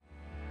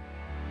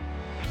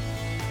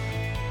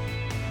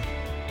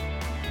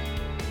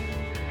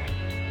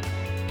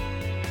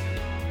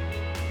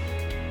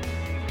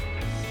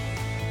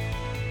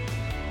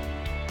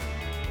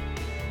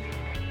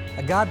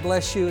God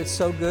bless you. It's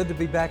so good to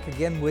be back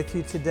again with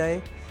you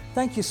today.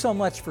 Thank you so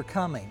much for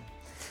coming.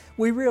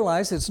 We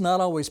realize it's not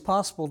always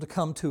possible to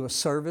come to a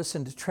service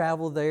and to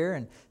travel there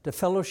and to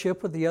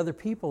fellowship with the other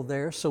people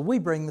there, so we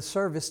bring the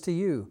service to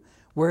you,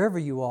 wherever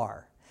you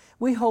are.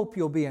 We hope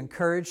you'll be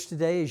encouraged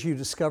today as you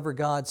discover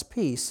God's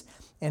peace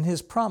and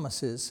His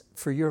promises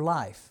for your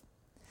life.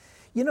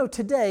 You know,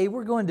 today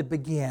we're going to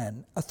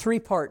begin a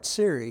three-part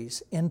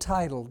series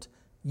entitled,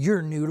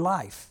 Your New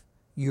Life.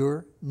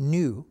 Your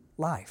New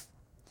Life.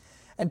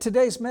 And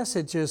today's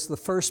message is the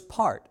first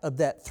part of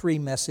that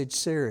three-message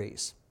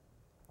series.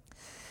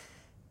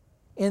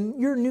 In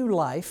your new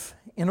life,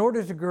 in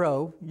order to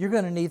grow, you're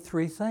going to need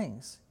three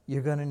things.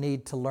 You're going to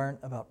need to learn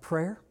about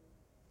prayer,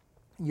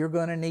 you're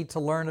going to need to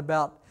learn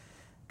about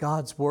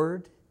God's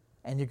Word,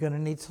 and you're going to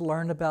need to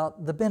learn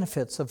about the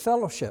benefits of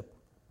fellowship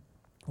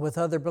with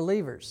other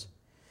believers.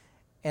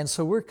 And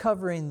so we're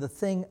covering the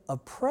thing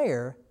of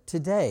prayer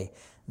today.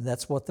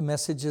 That's what the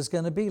message is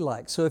going to be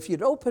like. So if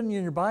you'd open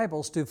your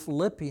Bibles to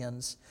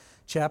Philippians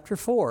chapter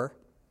 4,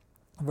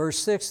 verse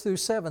 6 through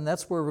 7,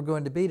 that's where we're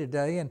going to be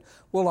today. And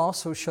we'll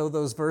also show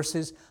those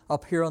verses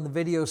up here on the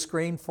video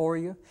screen for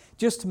you,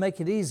 just to make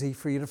it easy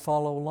for you to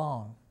follow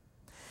along.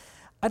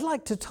 I'd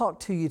like to talk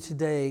to you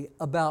today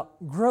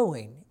about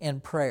growing in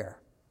prayer.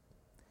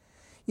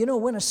 You know,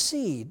 when a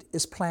seed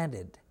is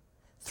planted,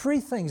 three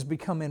things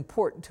become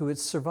important to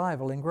its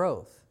survival and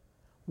growth.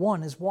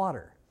 One is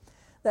water.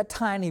 That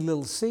tiny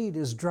little seed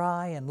is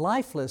dry and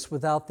lifeless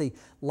without the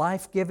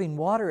life-giving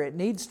water it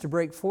needs to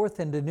break forth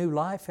into new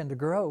life and to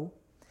grow.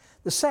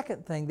 The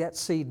second thing that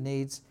seed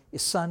needs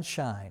is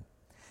sunshine.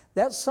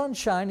 That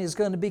sunshine is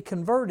going to be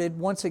converted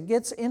once it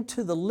gets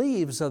into the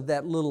leaves of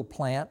that little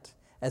plant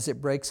as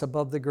it breaks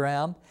above the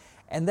ground,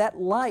 and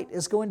that light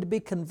is going to be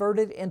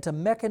converted into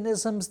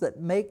mechanisms that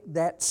make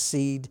that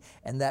seed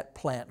and that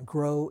plant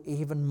grow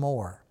even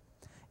more.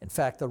 In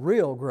fact, the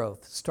real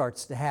growth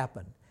starts to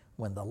happen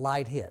when the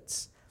light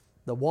hits.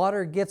 The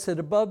water gets it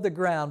above the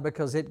ground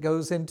because it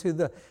goes into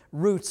the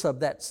roots of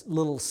that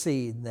little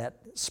seed, that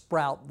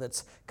sprout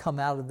that's come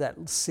out of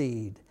that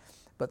seed.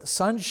 But the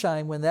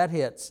sunshine, when that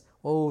hits,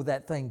 oh,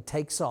 that thing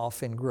takes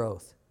off in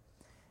growth.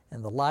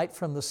 And the light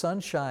from the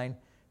sunshine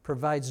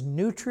provides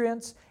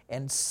nutrients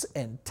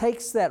and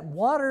takes that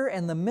water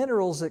and the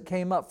minerals that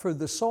came up through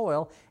the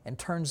soil and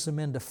turns them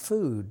into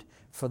food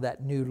for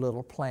that new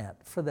little plant,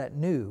 for that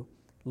new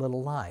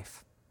little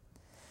life.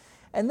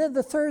 And then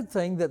the third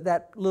thing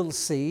that little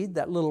seed,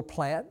 that little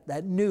plant,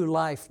 that new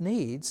life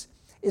needs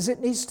is it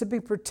needs to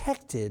be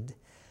protected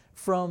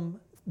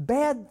from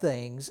bad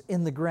things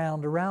in the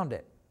ground around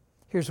it.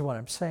 Here's what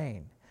I'm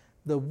saying.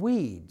 The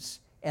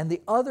weeds and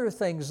the other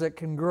things that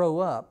can grow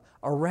up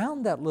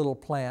around that little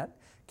plant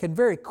can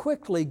very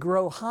quickly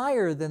grow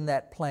higher than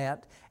that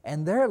plant,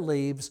 and their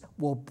leaves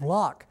will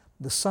block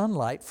the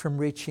sunlight from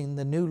reaching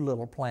the new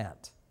little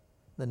plant,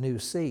 the new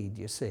seed,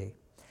 you see.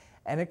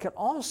 And it can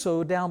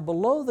also, down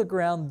below the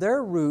ground,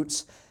 their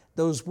roots,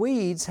 those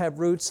weeds have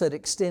roots that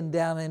extend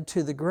down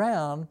into the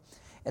ground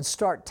and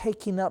start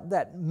taking up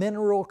that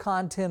mineral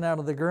content out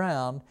of the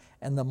ground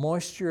and the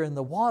moisture and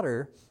the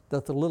water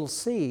that the little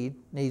seed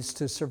needs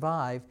to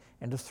survive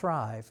and to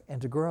thrive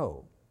and to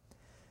grow.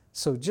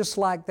 So just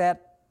like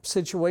that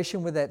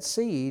situation with that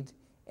seed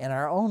in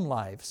our own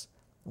lives,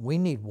 we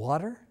need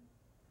water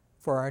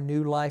for our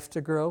new life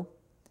to grow,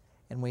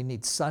 and we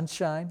need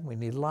sunshine, we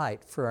need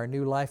light for our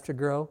new life to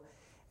grow.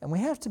 And we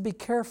have to be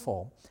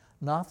careful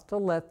not to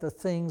let the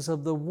things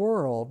of the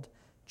world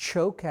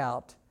choke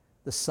out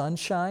the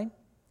sunshine,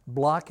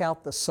 block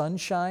out the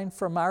sunshine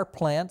from our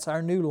plants,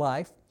 our new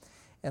life,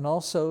 and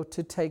also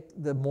to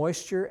take the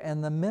moisture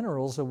and the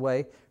minerals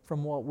away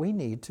from what we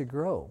need to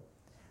grow.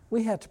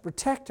 We have to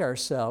protect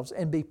ourselves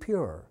and be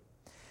pure.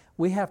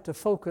 We have to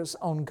focus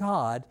on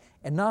God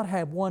and not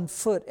have one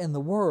foot in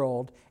the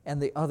world and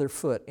the other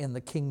foot in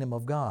the kingdom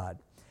of God.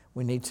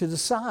 We need to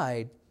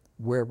decide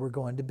where we're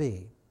going to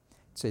be.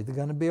 It's either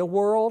going to be a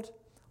world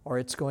or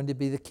it's going to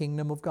be the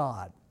kingdom of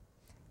God.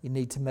 You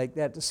need to make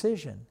that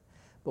decision.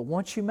 But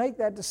once you make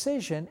that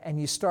decision and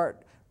you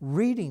start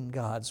reading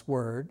God's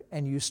Word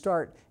and you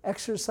start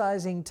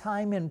exercising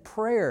time in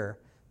prayer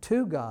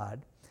to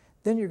God,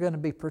 then you're going to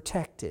be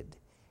protected.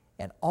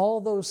 And all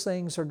those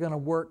things are going to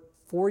work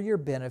for your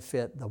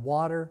benefit: the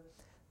water,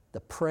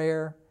 the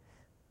prayer,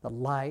 the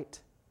light,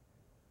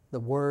 the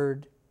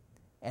Word,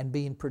 and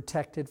being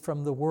protected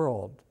from the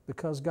world,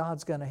 because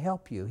God's going to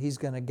help you. He's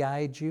going to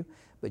guide you,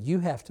 but you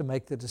have to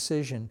make the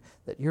decision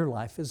that your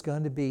life is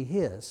going to be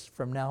His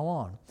from now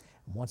on.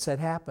 And once that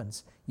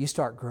happens, you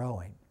start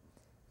growing.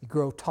 You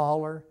grow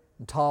taller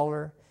and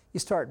taller. You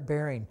start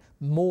bearing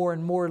more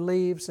and more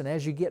leaves, and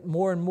as you get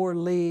more and more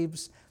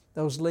leaves,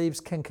 those leaves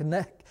can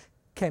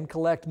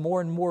collect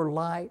more and more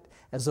light.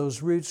 As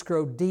those roots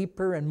grow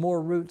deeper and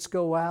more roots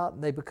go out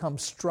and they become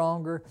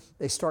stronger,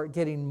 they start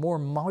getting more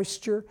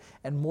moisture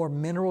and more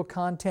mineral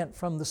content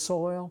from the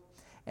soil.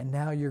 And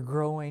now you're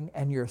growing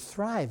and you're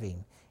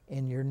thriving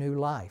in your new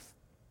life.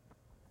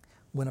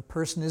 When a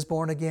person is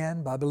born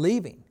again by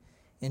believing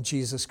in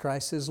Jesus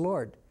Christ as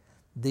Lord,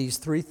 these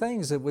three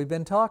things that we've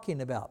been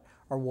talking about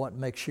are what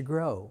makes you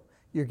grow.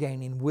 You're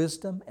gaining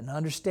wisdom and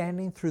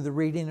understanding through the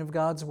reading of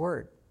God's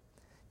Word.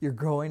 You're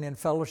growing in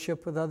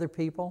fellowship with other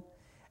people,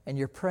 and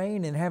you're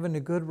praying and having a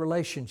good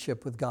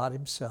relationship with God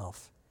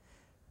Himself.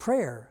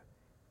 Prayer,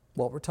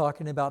 what we're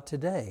talking about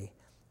today,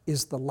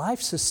 is the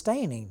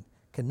life-sustaining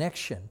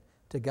connection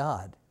to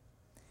God.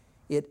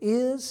 It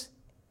is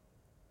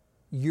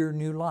your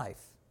new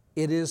life.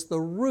 It is the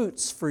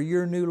roots for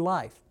your new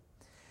life.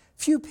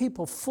 Few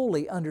people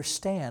fully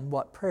understand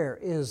what prayer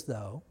is,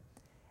 though,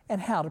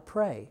 and how to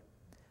pray.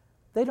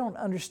 They don't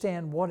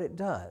understand what it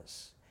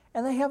does,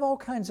 and they have all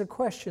kinds of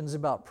questions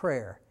about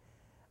prayer.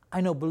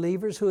 I know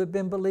believers who have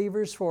been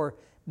believers for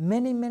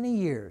many, many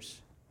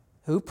years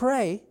who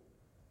pray,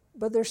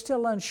 but they're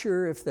still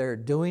unsure if they're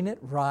doing it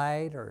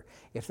right or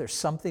if there's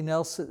something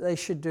else that they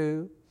should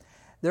do.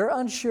 They're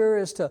unsure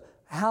as to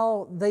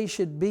how they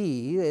should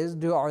be.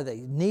 Are they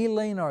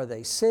kneeling? Are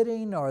they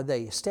sitting? Are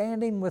they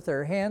standing with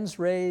their hands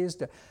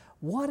raised?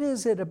 What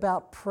is it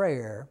about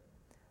prayer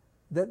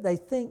that they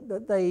think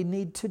that they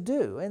need to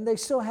do? And they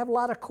still have a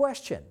lot of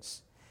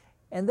questions,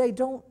 and they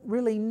don't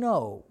really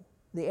know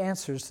the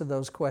answers to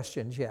those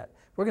questions yet.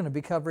 We're going to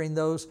be covering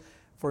those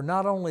for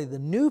not only the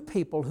new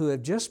people who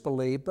have just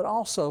believed, but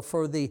also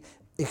for the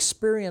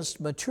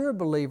experienced, mature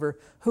believer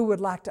who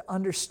would like to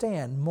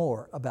understand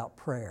more about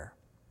prayer.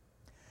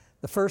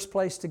 The first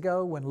place to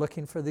go when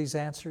looking for these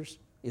answers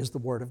is the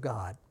Word of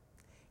God.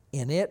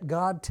 In it,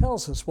 God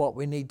tells us what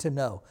we need to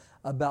know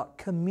about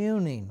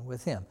communing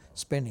with Him,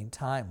 spending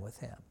time with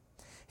Him.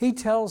 He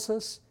tells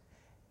us,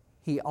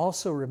 He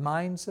also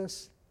reminds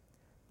us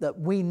that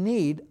we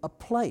need a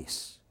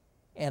place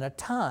and a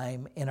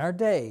time in our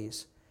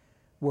days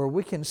where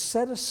we can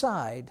set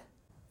aside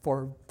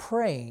for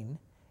praying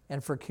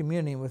and for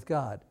communing with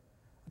God.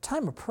 A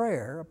time of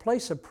prayer, a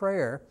place of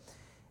prayer,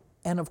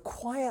 and of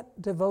quiet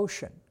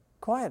devotion.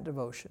 Quiet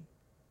devotion.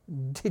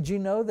 Did you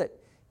know that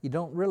you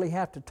don't really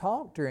have to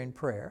talk during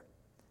prayer?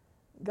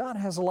 God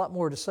has a lot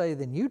more to say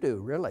than you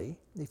do, really,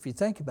 if you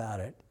think about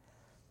it.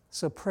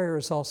 So prayer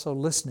is also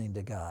listening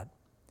to God.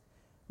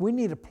 We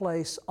need a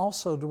place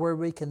also to where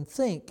we can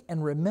think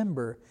and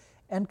remember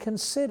and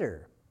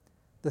consider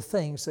the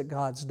things that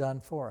God's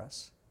done for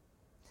us.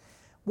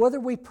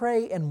 Whether we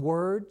pray in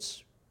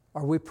words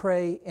or we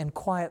pray in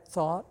quiet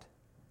thought,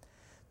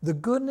 the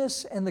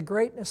goodness and the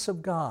greatness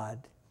of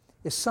God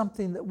is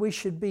something that we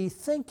should be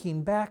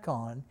thinking back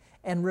on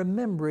and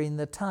remembering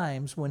the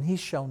times when He's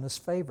shown us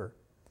favor,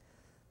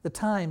 the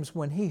times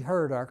when He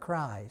heard our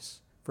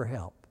cries for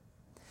help.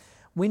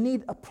 We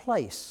need a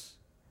place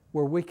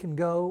where we can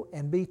go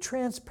and be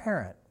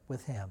transparent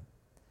with Him.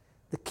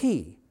 The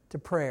key to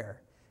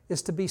prayer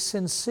is to be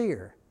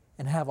sincere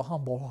and have a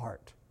humble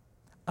heart.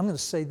 I'm going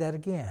to say that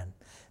again.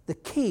 The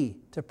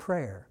key to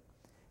prayer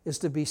is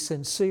to be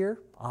sincere,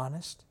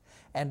 honest,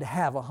 and to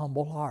have a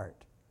humble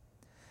heart.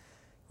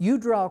 You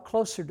draw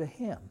closer to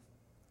Him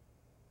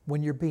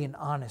when you're being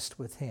honest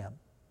with Him.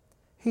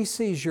 He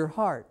sees your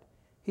heart.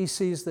 He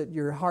sees that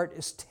your heart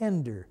is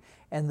tender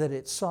and that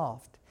it's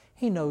soft.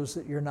 He knows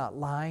that you're not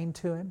lying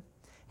to Him.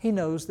 He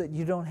knows that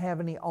you don't have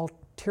any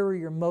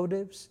ulterior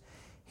motives.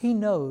 He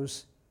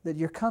knows that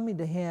you're coming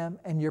to Him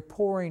and you're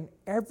pouring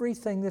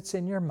everything that's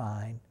in your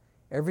mind,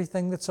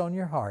 everything that's on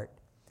your heart,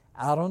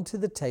 out onto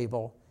the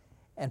table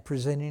and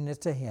presenting it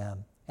to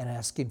Him and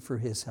asking for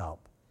His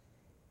help.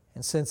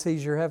 And since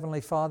He's your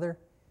Heavenly Father,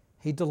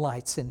 He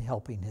delights in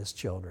helping His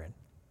children.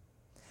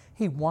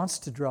 He wants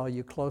to draw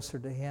you closer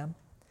to Him.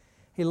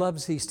 He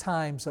loves these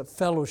times of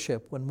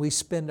fellowship when we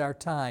spend our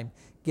time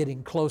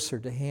getting closer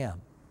to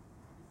Him.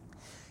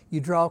 You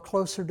draw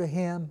closer to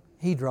Him,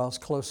 He draws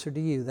closer to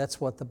you.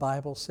 That's what the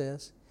Bible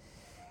says.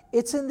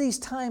 It's in these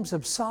times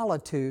of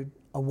solitude,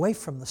 away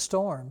from the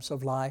storms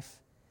of life,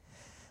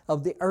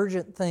 of the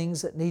urgent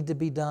things that need to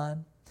be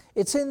done.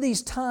 It's in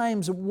these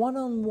times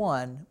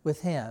one-on-one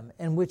with Him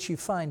in which you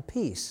find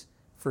peace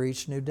for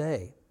each new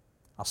day.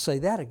 I'll say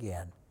that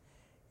again.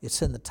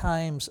 It's in the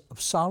times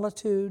of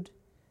solitude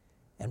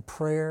and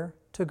prayer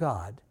to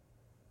God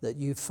that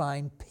you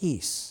find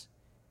peace.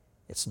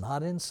 It's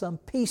not in some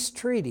peace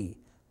treaty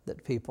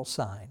that people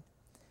sign.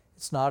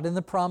 It's not in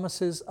the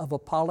promises of a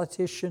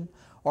politician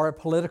or a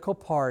political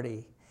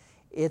party.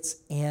 It's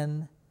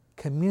in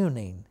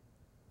communing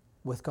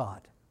with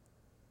God.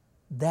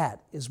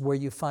 That is where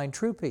you find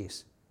true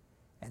peace.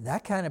 And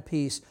that kind of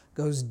peace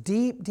goes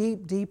deep,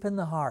 deep, deep in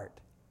the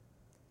heart.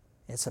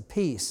 It's a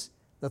peace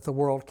that the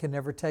world can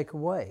never take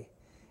away.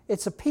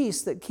 It's a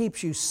peace that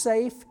keeps you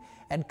safe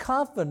and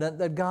confident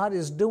that God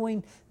is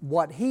doing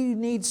what He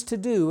needs to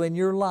do in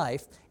your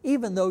life,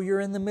 even though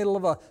you're in the middle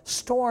of a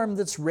storm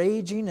that's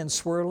raging and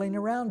swirling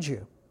around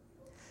you.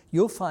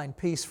 You'll find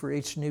peace for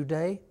each new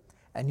day,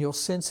 and you'll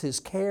sense His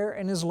care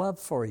and His love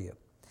for you.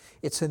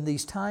 It's in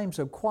these times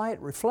of quiet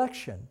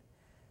reflection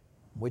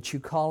which you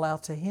call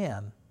out to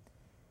Him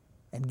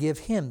and give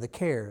Him the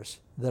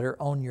cares that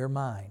are on your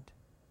mind.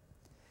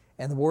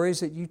 And the worries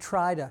that you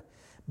try to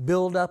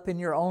build up in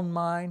your own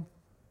mind,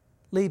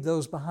 leave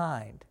those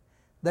behind.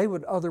 They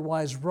would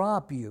otherwise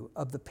rob you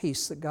of the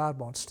peace that God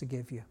wants to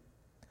give you.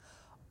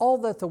 All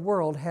that the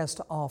world has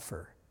to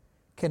offer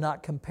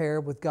cannot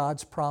compare with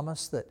God's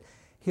promise that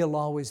He'll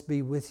always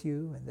be with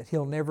you and that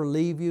He'll never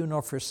leave you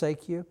nor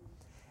forsake you.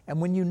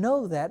 And when you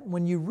know that,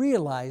 when you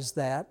realize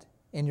that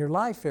in your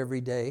life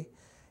every day,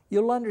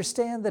 you'll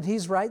understand that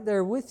He's right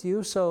there with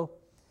you. So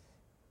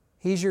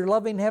He's your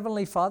loving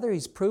Heavenly Father.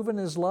 He's proven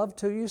His love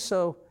to you,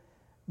 so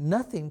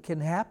nothing can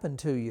happen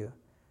to you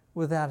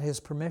without His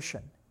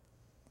permission.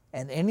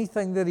 And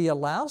anything that He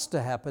allows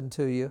to happen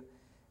to you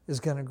is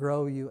going to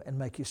grow you and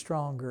make you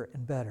stronger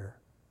and better.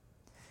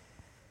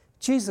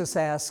 Jesus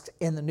asked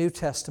in the New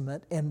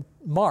Testament, in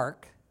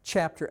Mark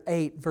chapter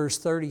 8, verse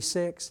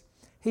 36,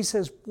 He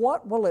says,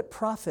 "What will it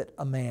profit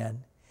a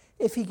man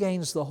if he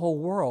gains the whole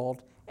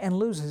world and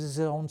loses his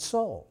own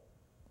soul?"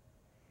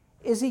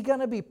 Is he going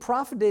to be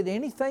profited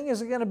anything?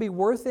 Is it going to be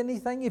worth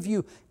anything if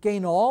you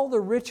gain all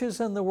the riches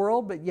in the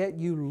world, but yet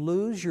you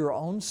lose your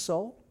own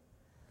soul?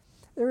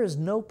 There is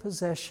no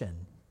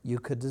possession you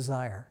could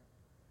desire,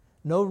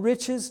 no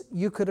riches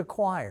you could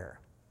acquire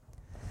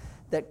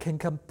that can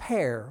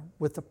compare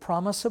with the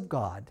promise of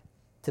God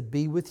to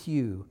be with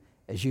you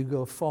as you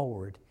go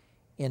forward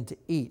into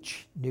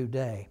each new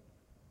day.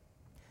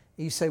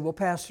 You say, "Well,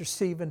 Pastor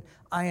Stephen,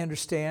 I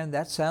understand.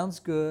 That sounds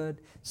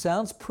good,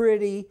 sounds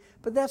pretty,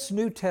 but that's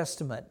New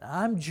Testament.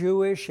 I'm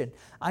Jewish and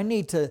I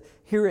need to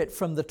hear it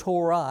from the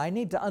Torah. I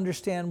need to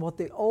understand what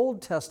the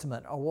Old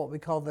Testament, or what we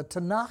call the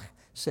Tanakh,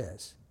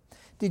 says."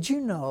 Did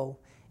you know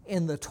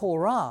in the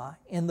Torah,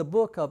 in the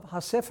book of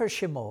HaSefer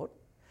Shemot,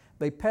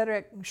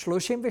 Beperek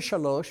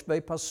 33,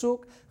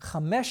 Bepasuk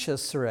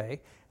 15,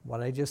 what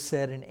I just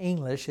said in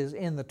English is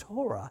in the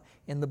Torah,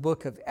 in the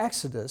book of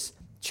Exodus,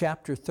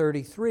 chapter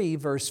 33,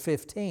 verse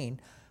 15,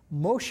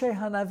 Moshe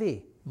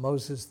Hanavi,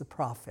 Moses the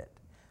prophet,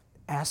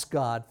 asked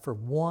God for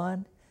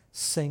one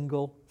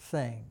single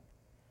thing.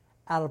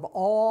 Out of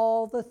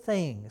all the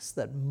things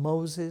that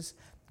Moses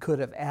could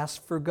have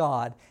asked for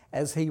God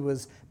as he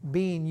was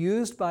being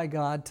used by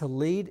God to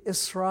lead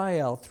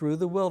Israel through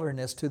the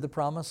wilderness to the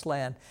promised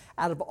land,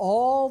 out of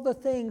all the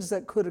things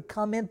that could have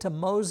come into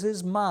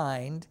Moses'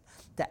 mind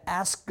to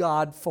ask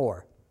God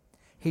for,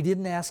 he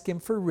didn't ask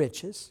Him for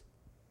riches.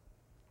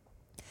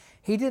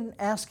 He didn't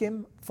ask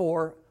Him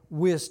for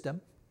wisdom.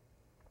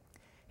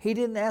 He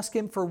didn't ask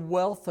Him for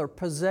wealth or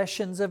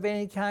possessions of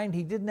any kind.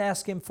 He didn't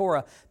ask Him for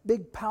a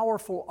big,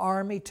 powerful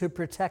army to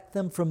protect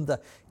them from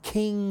the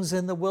kings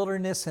in the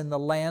wilderness and the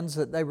lands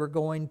that they were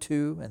going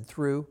to and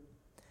through.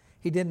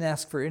 He didn't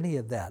ask for any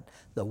of that.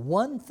 The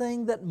one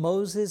thing that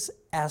Moses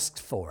asked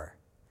for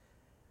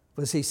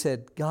was, he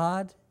said,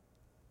 "God,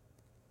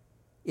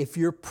 if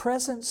your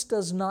presence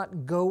does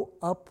not go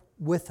up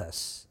with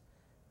us,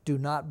 do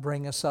not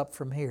bring us up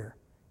from here."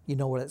 You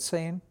know what it's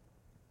saying?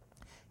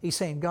 He's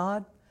saying,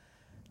 "God,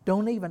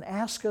 don't even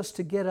ask us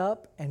to get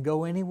up and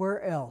go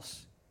anywhere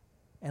else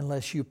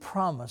unless you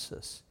promise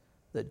us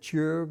that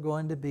you're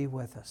going to be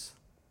with us."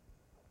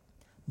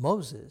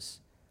 Moses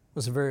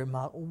was a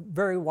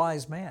very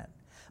wise man.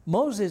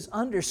 Moses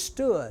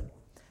understood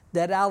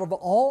that out of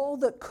all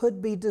that could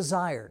be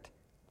desired,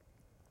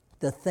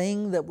 the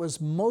thing that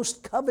was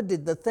most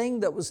coveted, the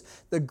thing that was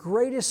the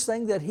greatest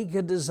thing that he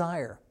could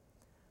desire,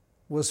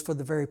 was for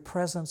the very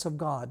presence of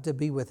God to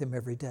be with him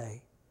every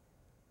day.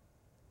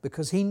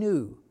 Because he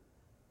knew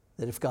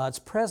that if God's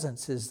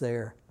presence is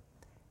there,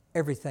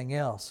 everything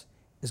else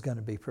is going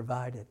to be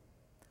provided.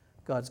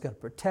 God's going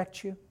to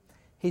protect you.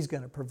 He's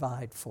going to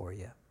provide for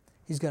you.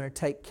 He's going to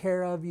take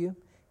care of you.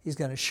 He's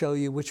going to show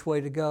you which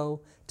way to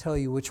go, tell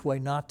you which way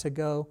not to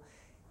go.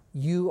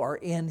 You are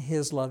in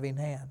His loving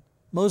hand.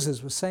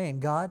 Moses was saying,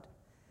 "God,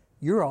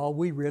 you're all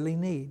we really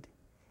need.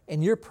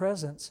 In your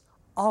presence,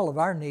 all of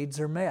our needs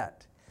are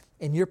met.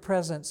 In your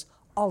presence,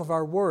 all of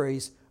our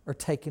worries are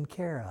taken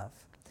care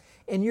of.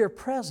 In your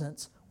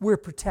presence, we're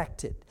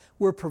protected.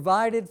 We're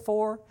provided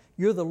for.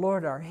 You're the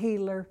Lord our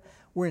healer.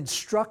 We're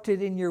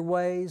instructed in your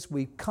ways.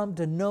 We've come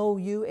to know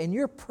you. In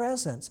your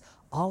presence,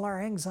 all our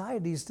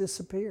anxieties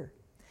disappear.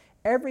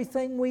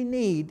 Everything we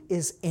need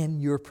is in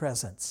your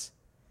presence."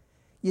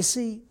 You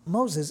see,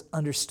 Moses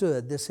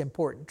understood this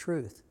important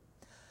truth.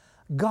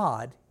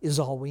 God is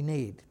all we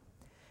need.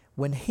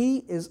 When He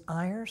is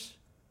ours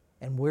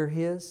and we're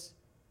His,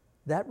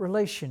 that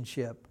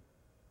relationship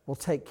will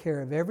take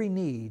care of every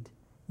need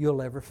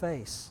you'll ever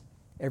face,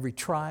 every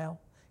trial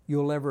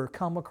you'll ever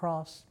come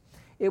across.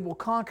 It will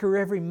conquer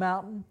every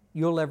mountain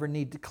you'll ever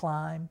need to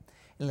climb,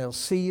 and it'll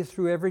see you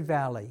through every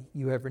valley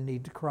you ever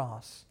need to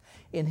cross.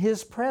 In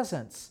His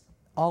presence,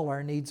 all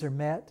our needs are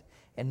met,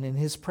 and in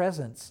His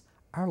presence,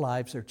 our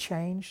lives are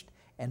changed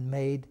and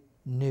made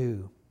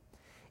new.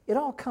 It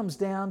all comes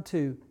down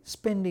to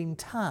spending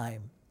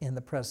time in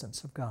the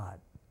presence of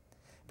God.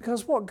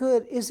 Because what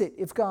good is it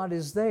if God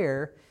is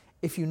there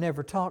if you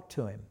never talk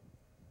to Him?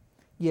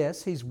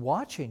 Yes, He's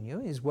watching you,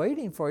 He's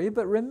waiting for you,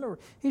 but remember,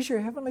 He's your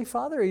Heavenly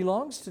Father. He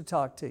longs to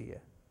talk to you.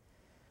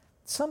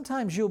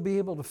 Sometimes you'll be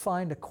able to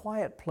find a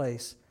quiet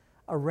place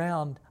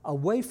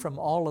away from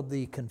all of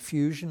the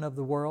confusion of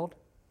the world.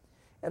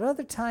 At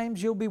other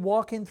times, you'll be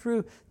walking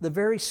through the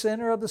very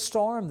center of the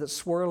storm that's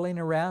swirling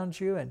around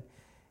you, and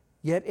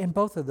Yet in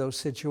both of those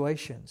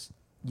situations,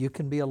 you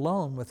can be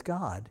alone with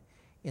God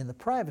in the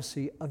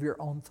privacy of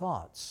your own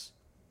thoughts,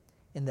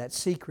 in that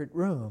secret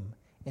room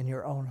in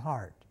your own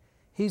heart.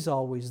 He's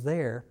always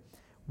there,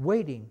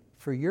 waiting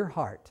for your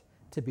heart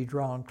to be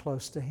drawn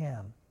close to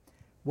Him,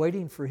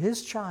 waiting for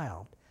His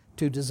child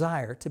to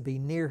desire to be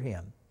near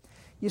Him.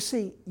 You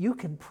see, you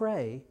can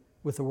pray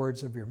with the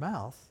words of your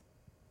mouth,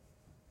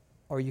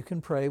 or you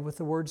can pray with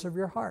the words of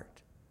your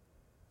heart.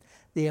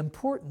 The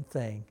important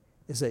thing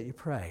is that you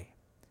pray,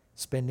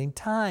 spending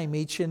time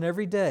each and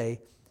every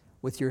day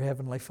with your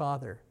Heavenly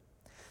Father.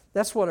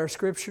 That's what our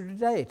scripture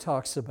today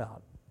talks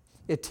about.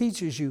 It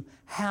teaches you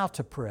how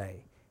to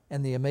pray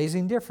and the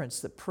amazing difference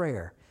that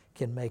prayer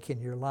can make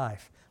in your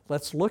life.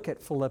 Let's look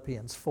at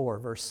Philippians 4,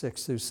 verse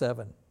 6 through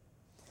 7.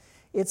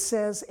 It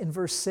says in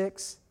verse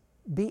 6,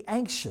 "Be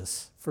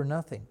anxious for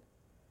nothing,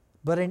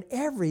 but in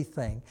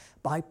everything,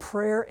 by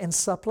prayer and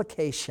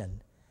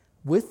supplication,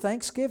 with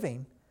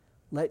thanksgiving,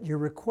 let your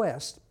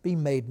request be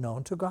made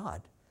known to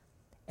God.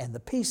 And the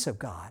peace of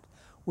God,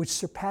 which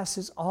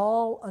surpasses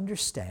all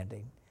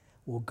understanding,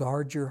 will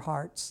guard your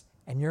hearts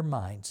and your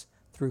minds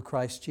through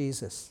Christ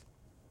Jesus."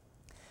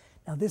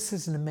 Now this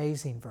is an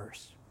amazing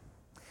verse.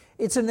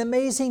 It's an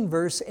amazing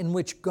verse in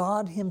which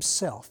God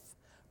Himself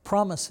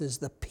promises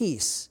the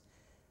peace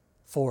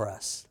for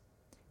us.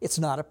 It's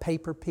not a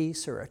paper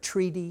peace or a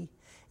treaty.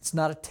 It's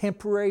not a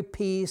temporary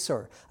peace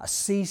or a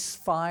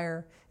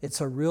ceasefire. It's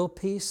a real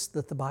peace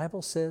that the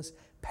Bible says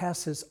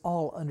passes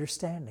all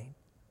understanding.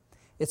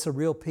 It's a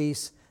real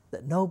peace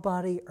that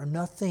nobody or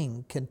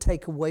nothing can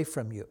take away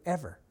from you,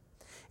 ever.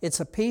 It's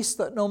a peace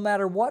that no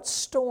matter what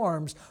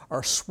storms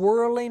are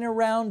swirling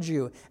around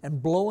you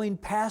and blowing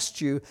past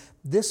you,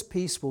 this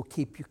peace will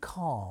keep you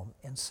calm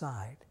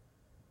inside.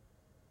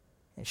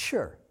 And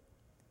sure,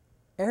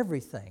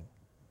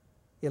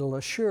 it'll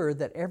assure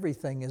that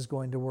everything is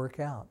going to work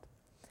out,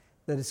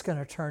 that it's going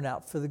to turn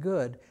out for the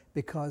good,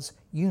 because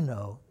you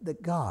know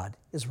that God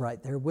is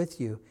right there with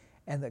you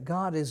and that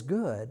God is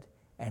good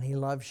and He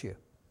loves you.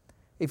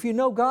 If you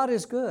know God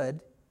is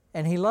good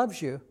and He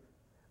loves you,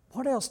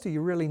 what else do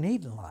you really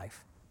need in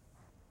life?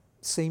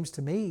 It seems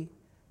to me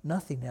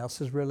nothing else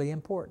is really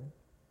important.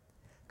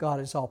 God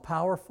is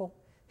all-powerful.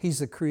 He's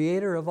the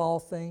creator of all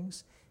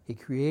things. He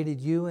created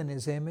you in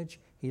His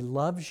image. He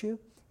loves you.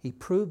 He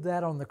proved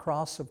that on the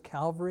cross of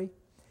Calvary.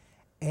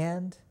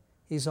 And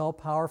He's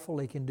all-powerful.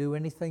 He can do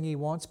anything He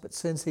wants. But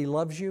since He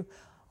loves you,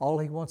 all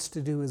He wants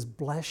to do is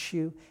bless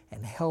you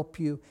and help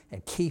you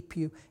and keep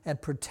you and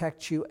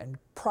protect you and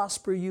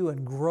prosper you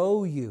and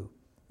grow you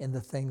in the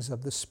things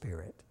of the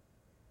Spirit.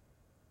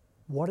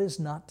 What is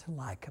not to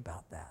like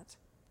about that?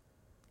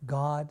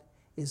 God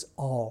is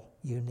all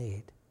you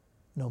need.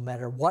 No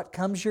matter what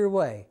comes your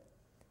way,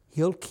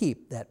 He'll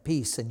keep that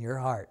peace in your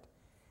heart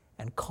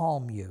and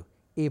calm you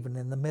even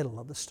in the middle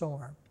of the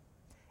storm.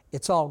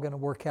 It's all going to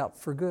work out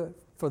for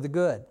the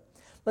good.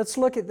 Let's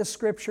look at the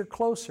scripture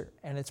closer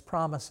and its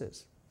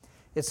promises.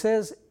 It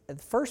says, in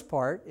the first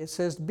part, it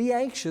says, "Be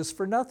anxious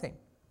for nothing."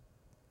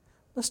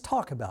 Let's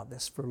talk about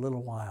this for a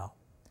little while.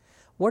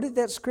 What did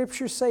that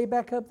scripture say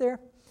back up there?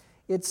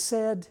 It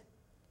said,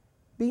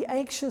 "Be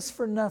anxious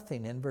for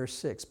nothing," in verse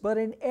 6, "but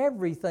in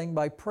everything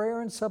by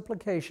prayer and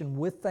supplication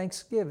with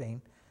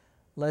thanksgiving,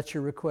 let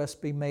your requests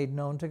be made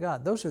known to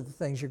God." Those are the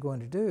things you're going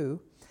to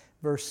do.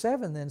 Verse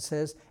 7 then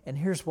says, and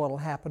here's what will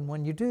happen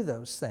when you do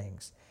those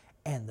things.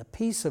 "And the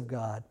peace of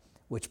God,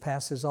 which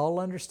passes all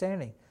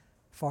understanding,"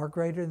 far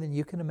greater than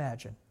you can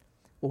imagine,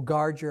 "will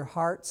guard your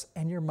hearts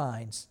and your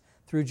minds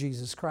through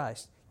Jesus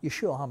Christ."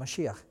 Yeshua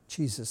HaMashiach,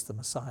 Jesus the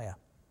Messiah.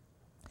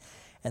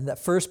 And that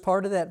first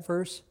part of that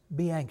verse,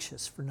 be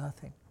anxious for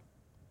nothing.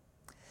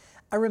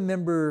 I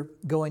remember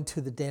going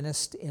to the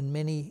dentist in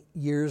many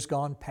years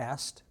gone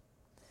past,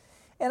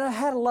 and I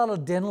had a lot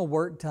of dental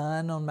work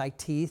done on my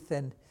teeth,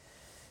 and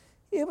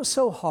it was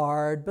so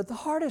hard. But the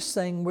hardest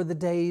thing were the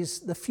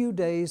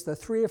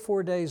 3 or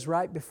 4 days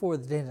right before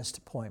the dentist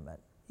appointment.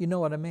 You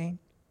know what I mean?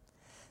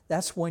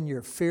 That's when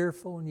you're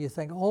fearful and you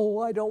think, "Oh,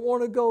 I don't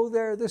want to go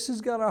there. This is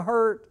going to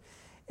hurt.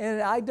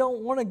 And I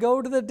don't want to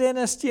go to the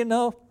dentist, you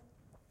know."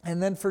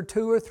 And then for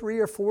 2 or 3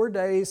 or 4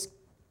 days,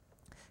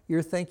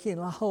 you're thinking,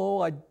 "Oh,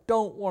 I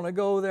don't want to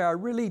go there. I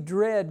really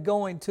dread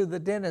going to the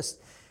dentist."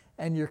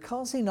 And you're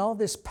causing all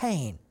this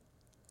pain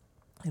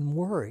and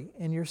worry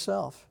in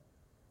yourself.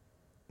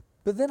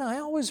 But then I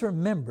always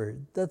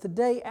remembered that the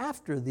day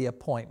after the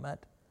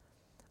appointment,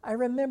 I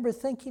remember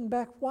thinking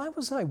back, why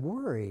was I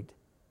worried?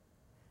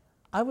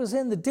 I was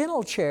in the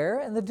dental chair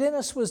and the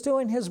dentist was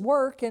doing his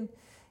work, and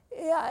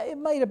yeah, it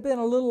might have been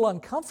a little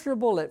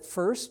uncomfortable at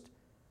first,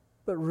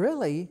 but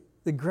really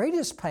the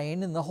greatest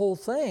pain in the whole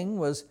thing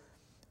was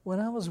when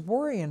I was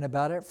worrying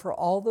about it for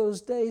all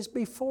those days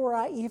before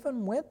I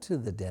even went to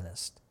the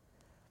dentist.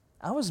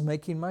 I was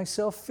making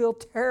myself feel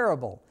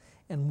terrible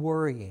and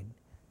worrying.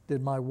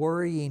 Did my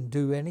worrying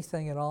do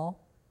anything at all?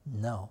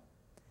 No.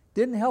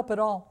 Didn't help at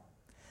all.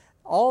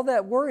 All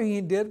that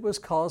worrying did was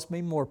cause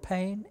me more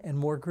pain and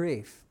more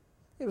grief.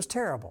 It was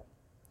terrible.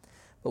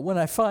 But when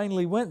I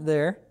finally went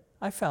there,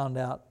 I found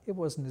out it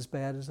wasn't as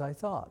bad as I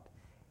thought.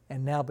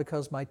 And now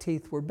because my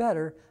teeth were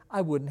better, I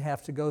wouldn't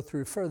have to go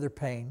through further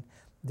pain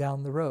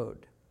down the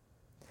road.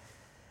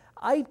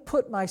 I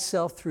put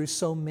myself through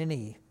so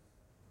many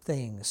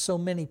things, so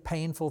many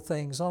painful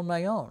things on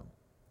my own.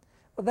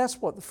 Well,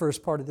 that's what the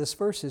first part of this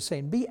verse is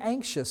saying. Be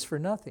anxious for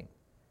nothing.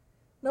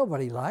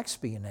 Nobody likes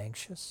being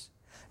anxious.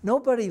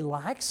 Nobody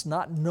likes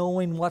not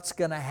knowing what's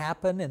going to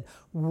happen and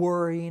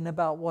worrying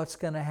about what's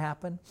going to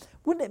happen.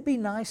 Wouldn't it be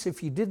nice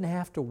if you didn't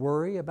have to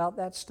worry about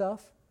that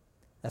stuff?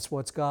 That's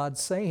what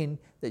God's saying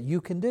that you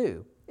can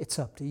do. It's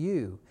up to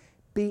you.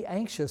 Be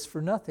anxious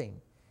for nothing.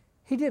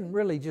 He didn't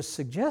really just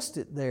suggest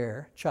it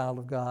there, child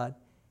of God.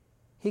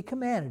 He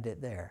commanded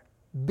it there.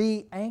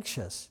 Be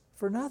anxious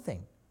for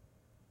nothing.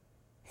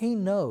 He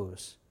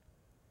knows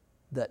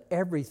that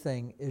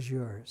everything is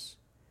yours.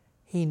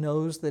 He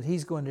knows that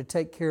He's going to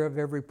take care of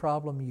every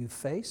problem you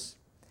face.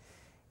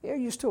 Yeah,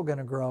 you're still going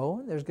to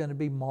grow. There's going to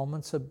be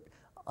moments of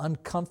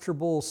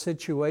uncomfortable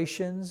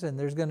situations, and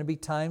there's going to be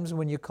times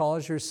when you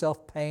cause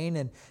yourself pain,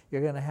 and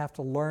you're going to have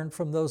to learn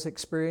from those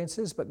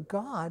experiences. But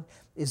God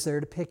is there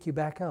to pick you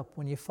back up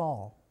when you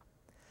fall.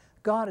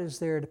 God is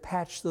there to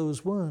patch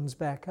those wounds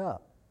back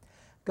up.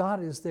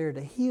 God is there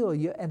to heal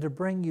you and to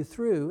bring you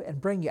through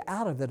and bring you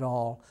out of it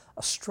all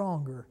a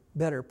stronger,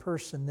 better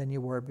person than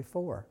you were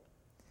before.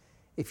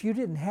 If you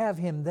didn't have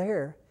Him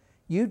there,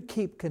 you'd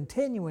keep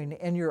continuing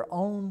in your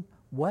own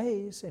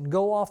ways and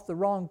go off the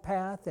wrong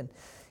path, and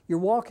you're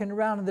walking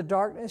around in the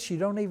darkness. You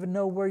don't even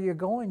know where you're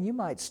going. You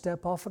might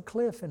step off a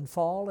cliff and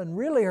fall and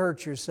really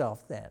hurt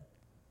yourself then.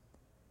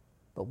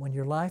 But when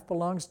your life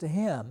belongs to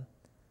Him,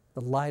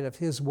 the light of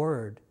His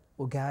Word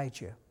will guide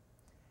you.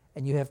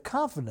 And you have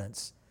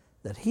confidence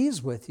that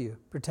He's with you,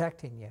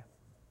 protecting you.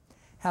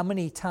 How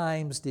many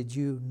times did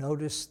you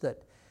notice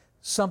that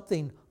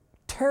something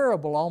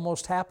terrible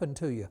almost happened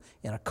to you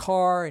in a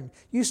car, and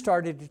you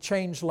started to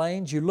change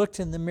lanes? You looked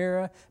in the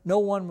mirror, no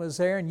one was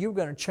there, and you were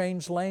going to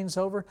change lanes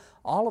over.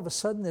 All of a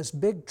sudden this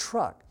big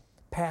truck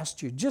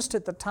passed you just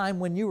at the time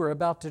when you were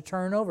about to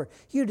turn over.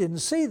 You didn't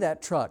see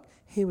that truck.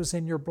 He was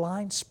in your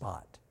blind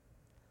spot.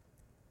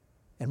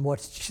 And what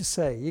did you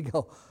say? You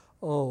go,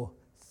 oh,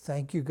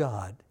 thank you,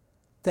 God.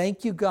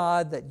 Thank you,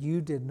 God, that you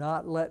did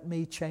not let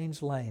me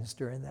change lanes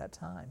during that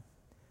time.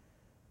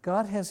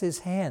 God has His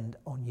hand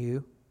on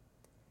you,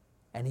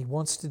 and He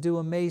wants to do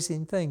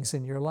amazing things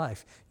in your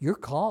life. You're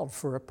called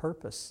for a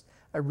purpose,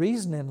 a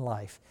reason in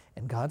life,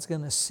 and God's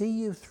going to see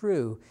you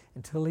through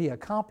until He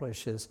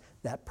accomplishes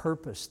that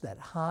purpose, that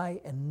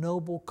high and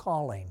noble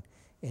calling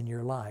in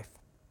your life.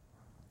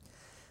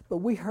 But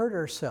we hurt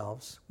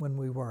ourselves when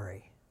we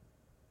worry.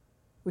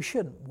 We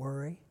shouldn't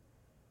worry.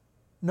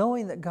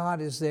 Knowing that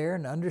God is there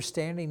and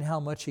understanding how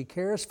much He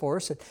cares for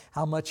us and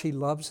how much He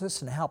loves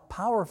us and how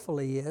powerful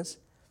He is,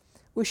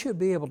 we should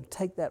be able to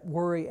take that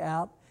worry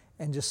out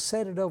and just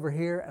set it over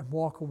here and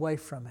walk away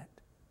from it.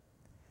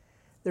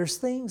 There's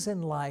things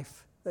in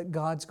life that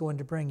God's going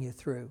to bring you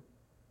through.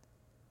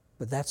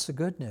 But that's the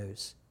good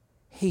news.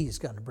 He's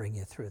going to bring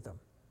you through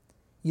them.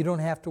 You don't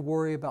have to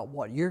worry about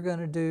what you're going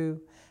to do,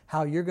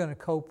 how you're going to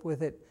cope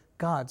with it.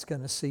 God's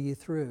going to see you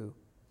through.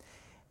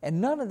 And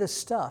none of this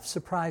stuff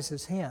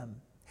surprises Him.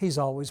 He's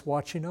always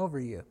watching over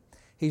you.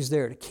 He's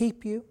there to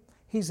keep you.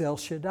 He's El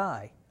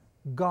Shaddai,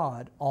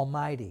 God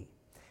Almighty.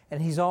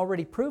 And He's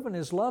already proven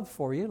His love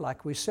for you,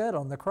 like we said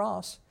on the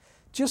cross.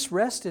 Just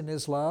rest in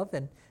His love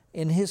and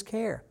in His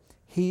care.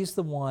 He's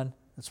the one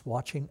that's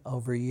watching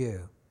over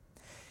you.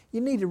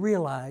 You need to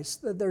realize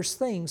that there's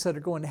things that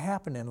are going to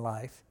happen in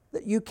life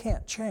that you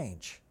can't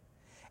change.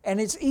 And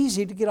it's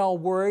easy to get all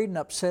worried and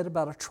upset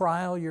about a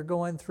trial you're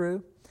going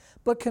through.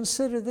 But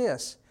consider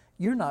this.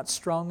 You're not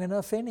strong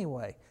enough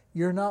anyway.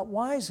 You're not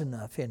wise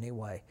enough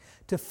anyway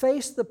to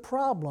face the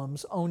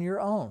problems on your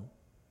own.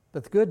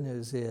 But the good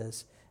news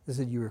is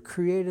that you were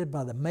created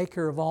by the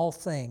Maker of all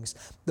things,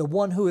 the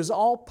one who is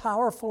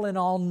all-powerful and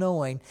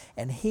all-knowing,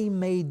 and He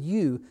made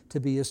you to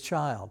be His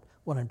child.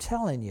 What I'm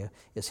telling you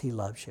is He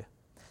loves you.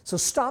 So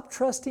stop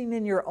trusting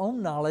in your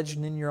own knowledge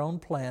and in your own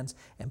plans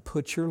and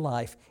put your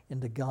life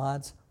into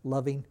God's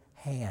loving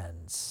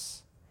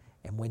hands.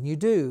 And when you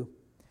do,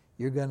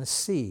 you're going to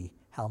see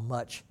how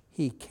much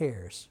He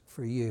cares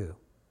for you.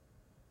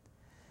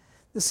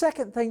 The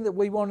second thing that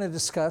we want to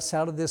discuss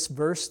out of this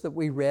verse that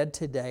we read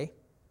today,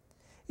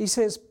 he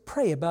says,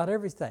 pray about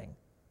everything.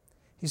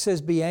 He says,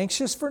 be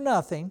anxious for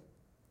nothing,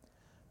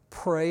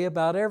 pray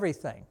about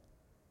everything.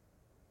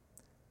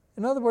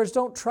 In other words,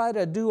 don't try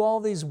to do all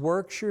these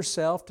works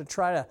yourself to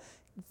try to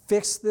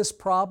fix this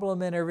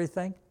problem and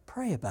everything.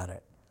 Pray about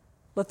it.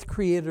 Let the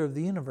Creator of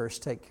the universe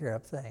take care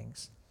of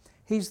things.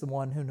 He's the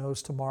one who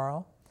knows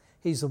tomorrow.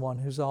 He's the one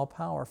who's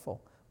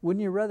all-powerful.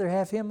 Wouldn't you rather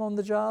have Him on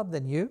the job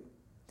than you?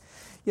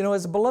 You know,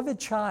 as a beloved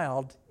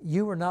child,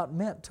 you are not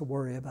meant to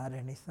worry about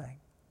anything.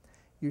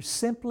 You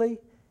simply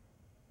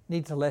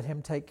need to let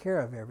Him take care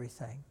of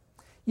everything.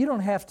 You don't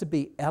have to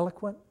be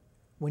eloquent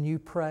when you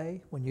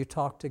pray, when you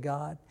talk to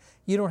God.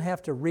 You don't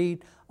have to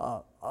read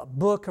a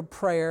book of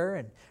prayer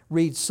and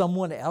read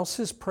someone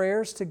else's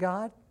prayers to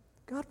God.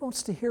 God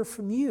wants to hear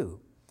from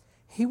you.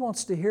 He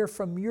wants to hear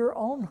from your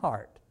own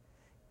heart.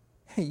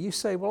 You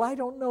say, well, I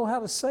don't know how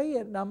to say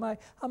it, and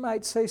I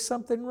might say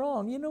something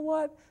wrong. You know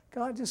what?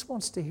 God just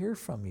wants to hear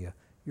from you.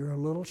 You're a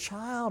little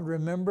child.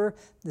 Remember,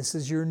 this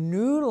is your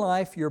new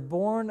life. You're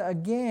born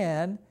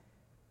again.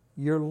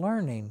 You're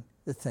learning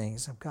the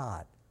things of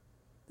God.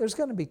 There's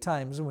going to be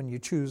times when you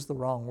choose the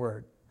wrong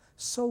word.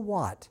 So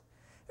what?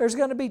 There's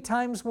going to be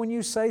times when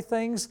you say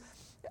things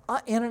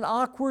in an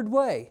awkward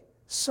way.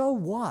 So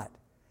what?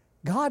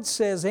 God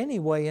says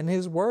anyway in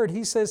His Word,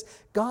 He says,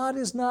 God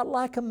is not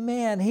like a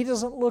man. He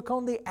doesn't look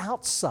on the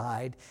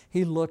outside.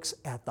 He looks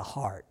at the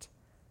heart.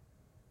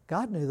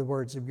 God knew the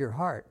words of your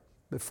heart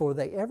before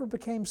they ever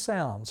became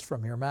sounds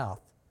from your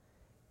mouth.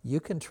 You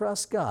can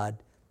trust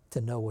God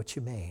to know what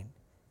you mean,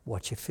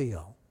 what you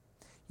feel.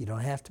 You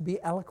don't have to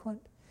be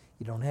eloquent.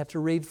 You don't have to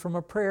read from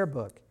a prayer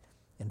book.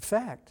 In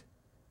fact,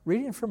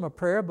 reading from a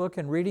prayer book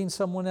and reading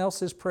someone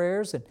else's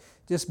prayers and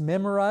just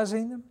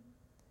memorizing them,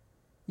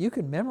 you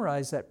can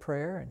memorize that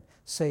prayer and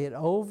say it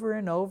over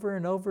and over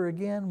and over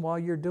again while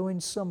you're doing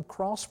some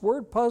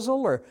crossword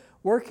puzzle or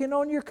working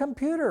on your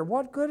computer.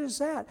 What good is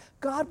that?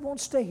 God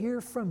wants to hear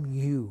from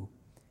you.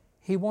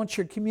 He wants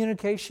your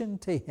communication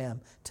to Him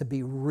to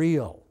be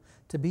real,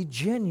 to be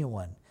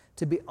genuine,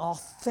 to be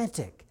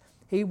authentic.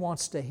 He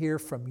wants to hear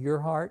from your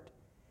heart,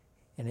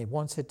 and He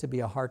wants it to be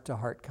a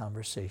heart-to-heart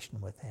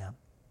conversation with Him.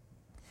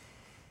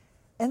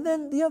 And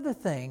then the other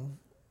thing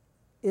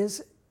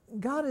is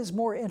God is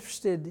more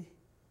interested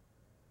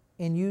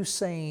in you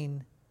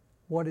saying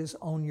what is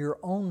on your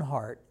own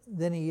heart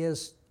than He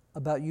is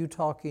about you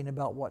talking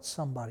about what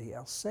somebody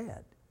else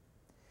said.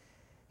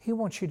 He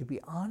wants you to be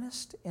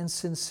honest and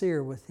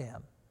sincere with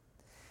Him.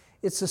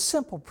 It's the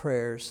simple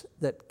prayers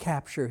that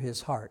capture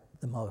His heart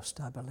the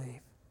most, I believe.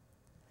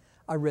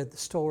 I read the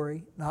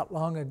story not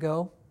long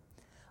ago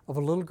of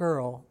a little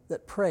girl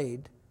that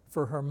prayed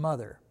for her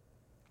mother.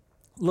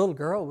 The little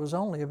girl was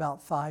only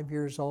about 5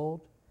 years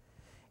old,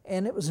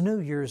 and it was New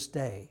Year's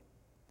Day.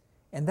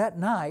 And that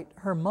night,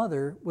 her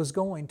mother was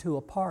going to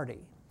a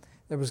party.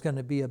 There was going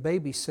to be a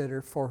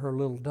babysitter for her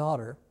little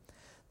daughter.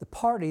 The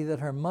party that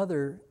her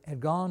mother had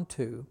gone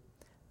to,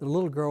 the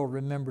little girl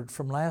remembered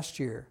from last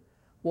year.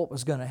 What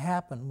was going to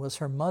happen was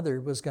her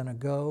mother was going to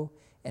go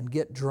and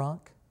get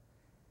drunk.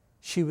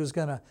 She was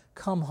going to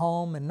come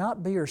home and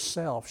not be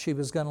herself. She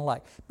was going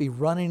to be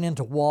running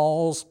into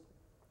walls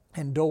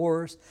and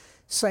doors,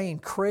 saying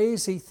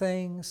crazy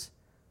things,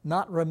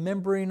 not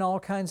remembering all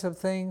kinds of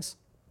things,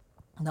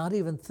 not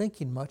even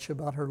thinking much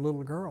about her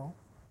little girl.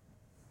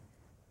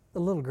 The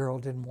little girl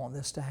didn't want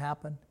this to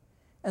happen.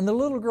 And the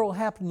little girl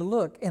happened to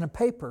look in a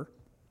paper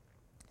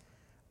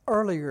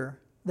earlier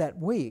that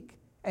week,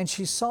 and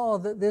she saw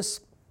that this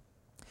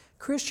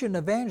Christian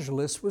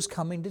evangelist was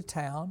coming to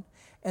town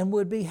and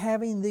would be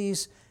having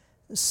these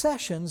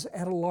sessions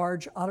at a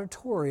large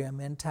auditorium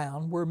in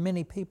town where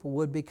many people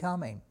would be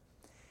coming.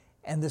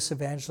 And this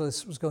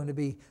evangelist was going to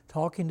be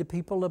talking to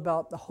people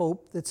about the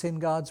hope that's in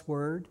God's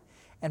Word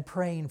and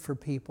praying for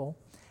people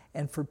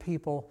and for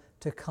people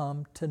to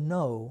come to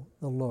know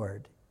the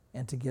Lord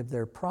and to give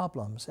their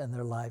problems and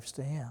their lives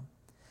to Him.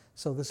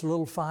 So this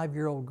little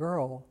 5-year-old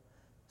girl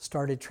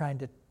started trying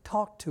to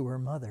talk to her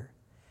mother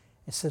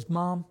and says,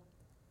 Mom,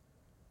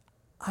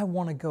 I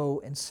want to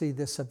go and see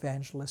this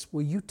evangelist.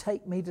 Will you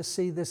take me to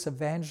see this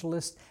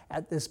evangelist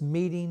at this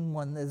meeting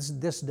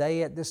this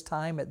day, at this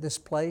time, at this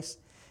place?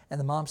 And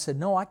the mom said,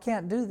 no, I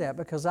can't do that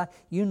because I've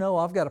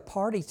got a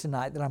party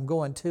tonight that I'm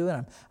going to,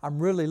 and I'm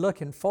really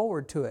looking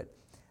forward to it.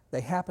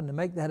 They happened to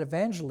make that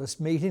evangelist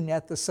meeting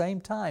at the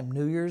same time,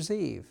 New Year's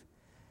Eve.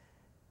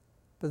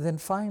 But then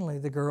finally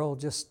the girl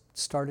just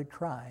started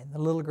crying. The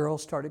little girl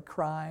started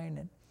crying,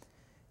 and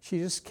she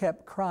just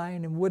kept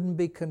crying and wouldn't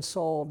be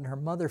consoled. And her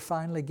mother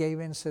finally gave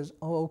in and says,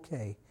 oh,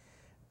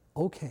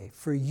 okay,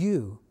 for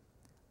you,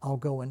 I'll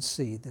go and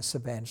see this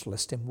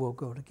evangelist and we'll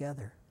go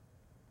together.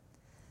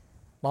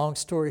 Long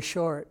story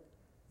short,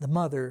 the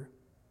mother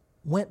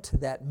went to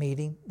that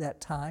meeting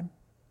that time.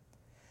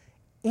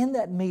 In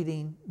that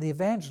meeting, the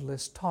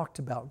evangelist talked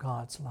about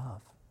God's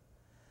love,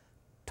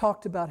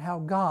 talked about how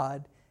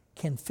God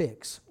can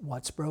fix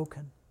what's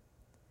broken.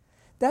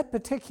 That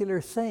particular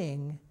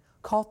thing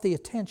caught the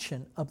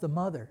attention of the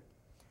mother,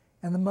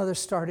 and the mother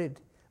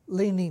started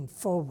leaning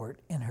forward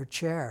in her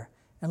chair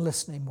and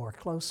listening more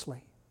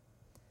closely.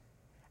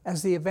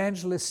 As the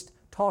evangelist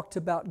talked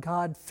about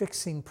God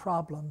fixing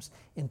problems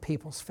in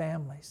people's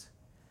families,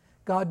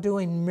 God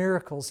doing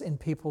miracles in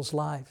people's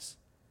lives,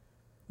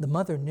 the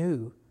mother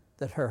knew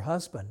that her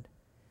husband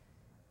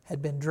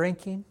had been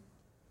drinking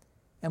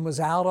and was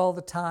out all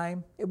the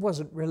time. It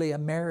wasn't really a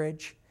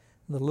marriage.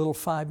 The little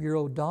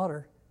 5-year-old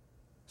daughter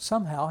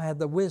somehow had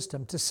the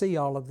wisdom to see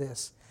all of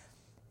this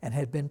and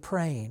had been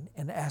praying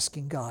and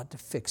asking God to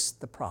fix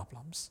the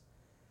problems.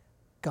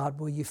 God,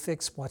 will you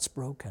fix what's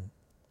broken?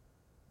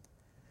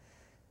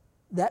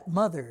 That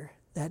mother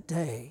that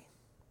day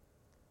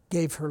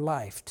gave her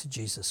life to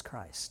Jesus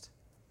Christ.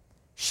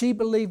 She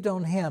believed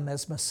on Him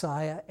as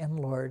Messiah and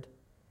Lord,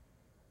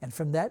 and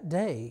from that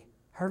day,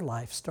 her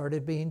life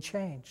started being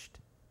changed.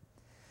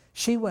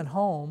 She went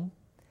home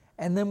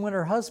And then when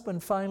her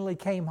husband finally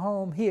came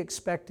home, he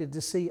expected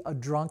to see a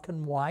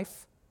drunken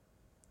wife.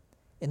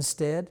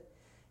 Instead,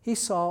 he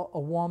saw a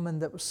woman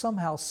that was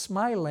somehow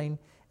smiling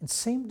and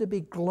seemed to be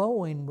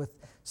glowing with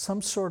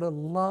some sort of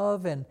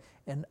love and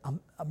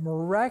a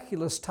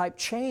miraculous type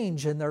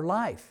change in their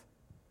life.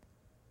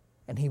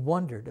 And he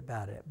wondered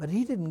about it, but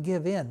he didn't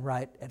give in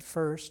right at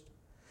first.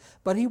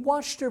 But he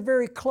watched her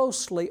very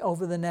closely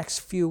over the next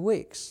few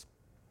weeks.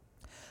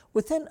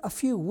 Within a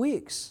few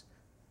weeks,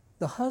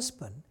 the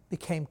husband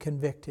became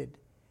convicted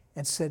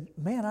and said,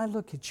 "Man, I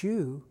look at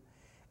you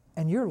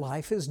and your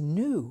life is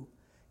new.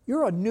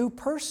 You're a new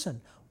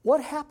person.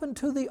 What happened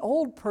to the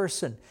old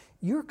person?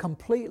 You're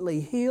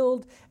completely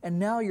healed and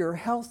now you're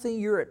healthy,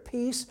 you're at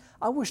peace.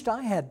 I wished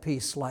I had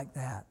peace like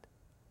that."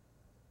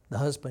 The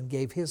husband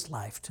gave his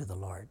life to the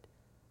Lord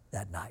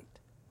that night.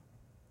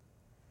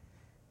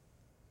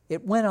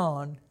 It went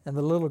on, and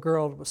the little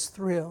girl was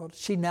thrilled.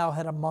 She now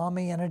had a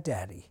mommy and a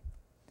daddy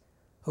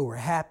who were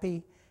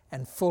happy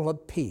and full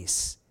of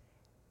peace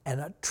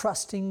and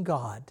trusting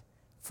God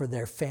for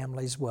their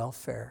family's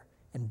welfare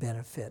and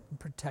benefit and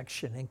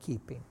protection and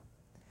keeping.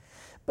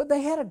 But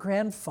they had a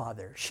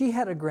grandfather. She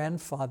had a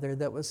grandfather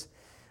that was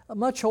a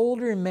much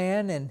older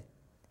man, and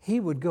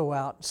he would go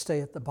out and stay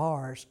at the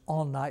bars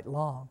all night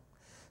long.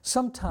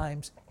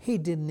 Sometimes he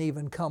didn't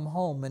even come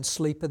home and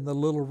sleep in the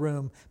little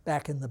room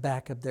back in the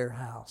back of their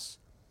house.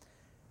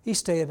 He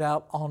stayed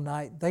out all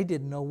night. They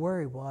didn't know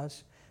where he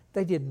was.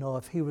 They didn't know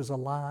if he was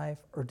alive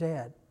or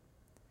dead.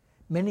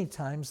 Many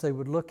times they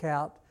would look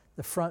out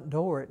the front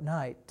door at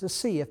night to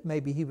see if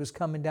maybe he was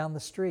coming down the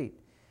street,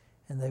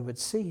 and they would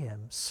see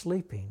him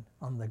sleeping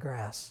on the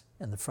grass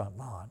in the front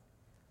lawn.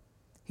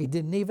 He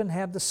didn't even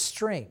have the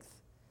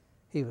strength.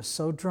 He was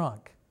so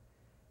drunk,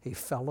 he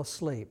fell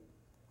asleep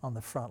on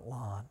the front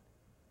lawn,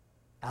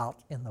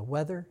 out in the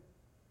weather,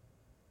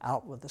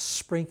 out with the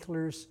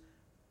sprinklers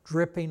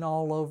dripping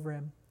all over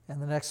him.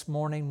 And the next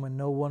morning, when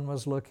no one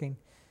was looking,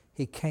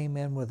 he came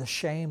in with a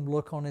shamed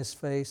look on his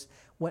face,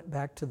 went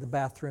back to the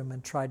bathroom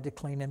and tried to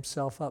clean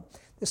himself up.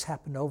 This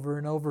happened over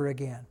and over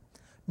again.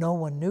 No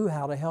one knew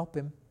how to help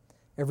him.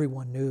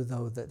 Everyone knew,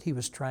 though, that he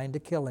was trying to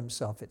kill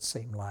himself, it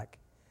seemed like.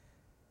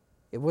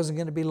 It wasn't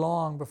going to be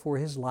long before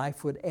his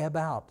life would ebb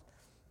out,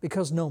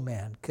 because no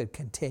man could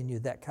continue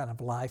that kind of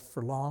life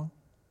for long.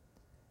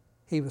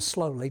 He was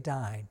slowly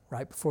dying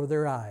right before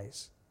their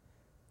eyes.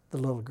 The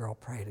little girl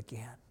prayed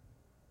again.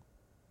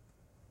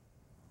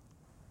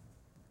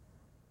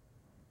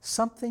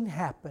 Something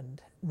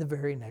happened the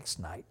very next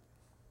night.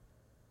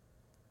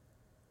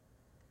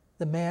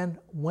 The man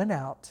went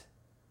out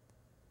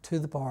to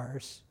the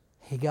bars.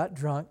 He got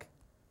drunk.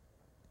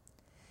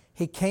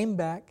 He came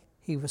back.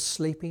 He was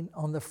sleeping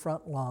on the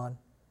front lawn.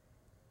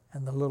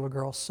 And the little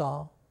girl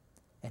saw,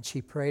 and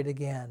she prayed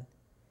again.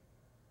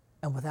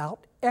 And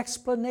without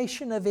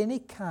explanation of any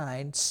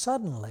kind,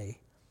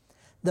 suddenly,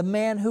 the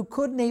man who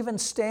couldn't even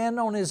stand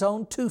on his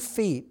own 2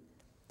 feet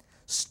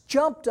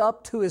jumped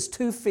up to his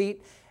 2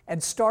 feet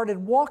and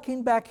started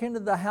walking back into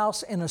the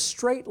house in a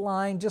straight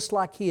line, just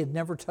like he had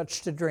never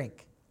touched a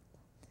drink.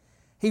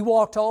 He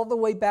walked all the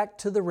way back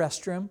to the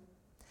restroom.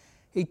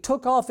 He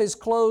took off his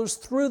clothes,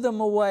 threw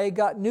them away,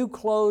 got new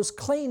clothes,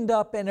 cleaned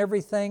up and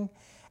everything,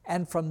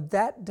 and from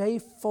that day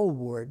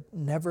forward,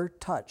 never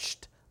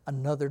touched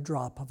another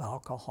drop of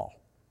alcohol.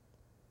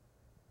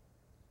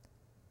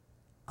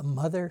 A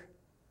mother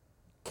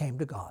came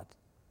to God.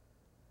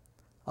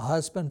 A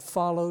husband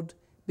followed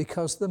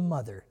because the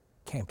mother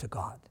came to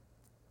God.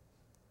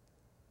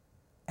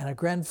 And a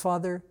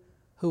grandfather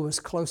who was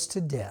close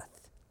to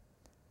death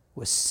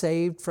was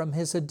saved from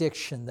his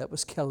addiction that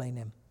was killing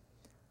him,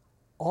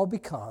 all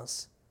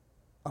because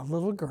a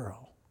little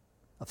girl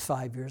of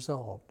 5 years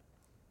old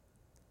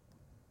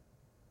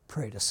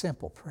prayed a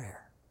simple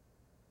prayer.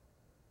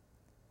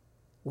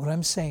 What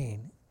I'm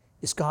saying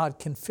is God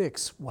can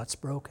fix what's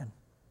broken.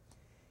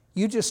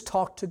 You just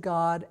talk to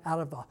God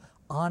out of an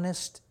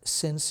honest,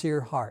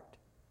 sincere heart,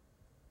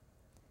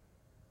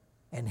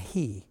 and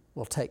He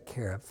will take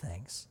care of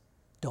things.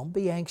 Don't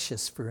be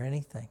anxious for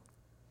anything.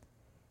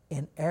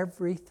 In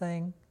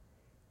everything,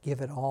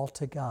 give it all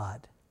to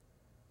God.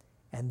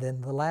 And then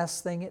the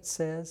last thing it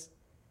says,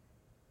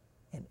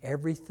 in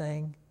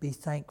everything, be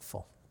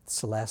thankful.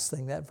 It's the last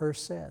thing that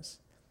verse says.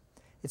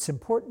 It's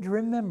important to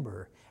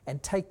remember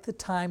and take the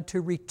time to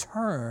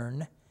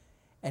return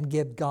and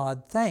give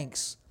God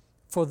thanks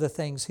for the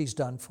things He's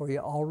done for you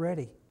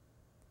already.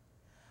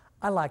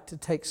 I like to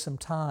take some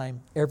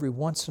time every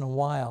once in a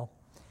while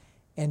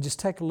and just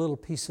take a little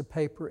piece of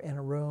paper in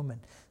a room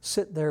and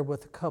sit there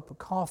with a cup of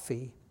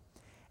coffee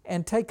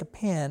and take a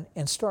pen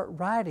and start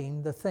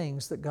writing the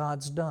things that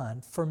God's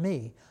done for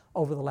me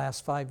over the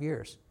last 5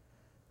 years.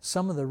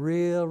 Some of the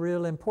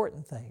real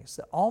important things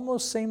that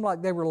almost seemed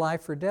like they were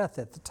life or death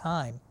at the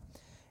time,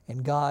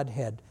 and God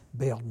had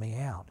bailed me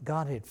out.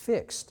 God had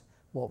fixed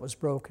what was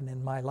broken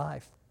in my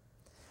life.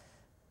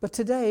 But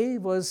today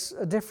was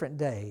a different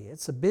day.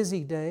 It's a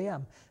busy day.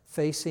 I'm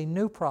facing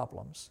new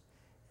problems.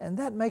 And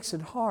that makes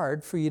it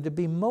hard for you to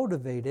be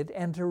motivated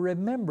and to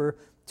remember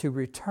to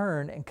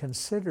return and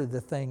consider the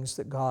things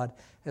that God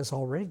has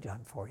already done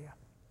for you.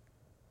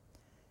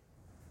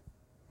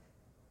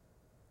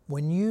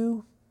 When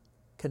you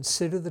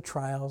consider the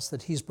trials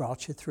that He's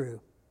brought you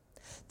through,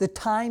 the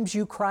times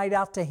you cried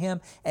out to Him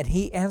and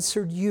He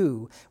answered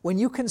you, when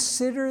you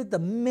consider the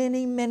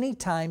many, many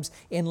times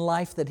in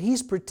life that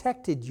He's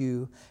protected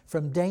you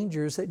from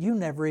dangers that you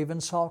never even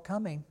saw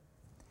coming,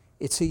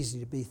 it's easy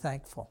to be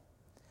thankful.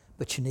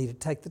 But you need to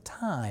take the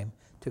time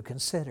to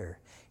consider.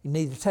 You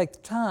need to take the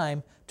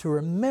time to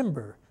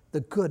remember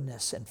the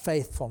goodness and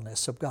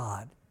faithfulness of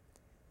God.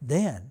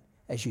 Then,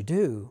 as you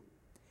do,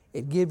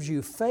 it gives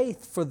you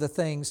faith for the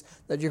things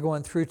that you're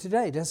going through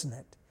today, doesn't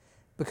it?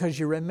 Because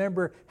you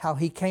remember how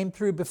He came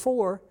through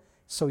before,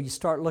 so you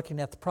start looking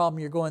at the problem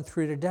you're going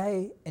through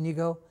today, and you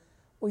go,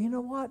 well, you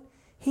know what?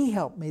 He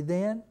helped me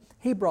then.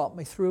 He brought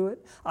me through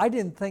it. I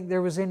didn't think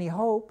there was any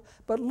hope,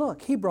 but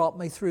look, He brought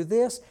me through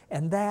this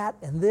and that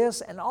and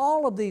this and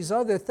all of these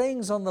other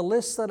things on the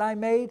list that I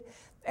made,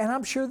 and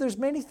I'm sure there's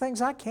many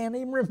things I can't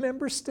even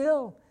remember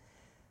still.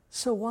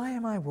 So why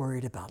am I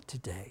worried about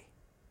today?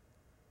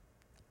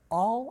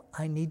 All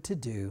I need to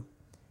do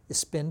is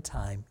spend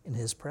time in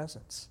His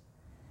presence,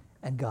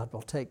 and God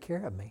will take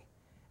care of me.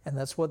 And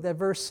that's what that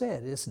verse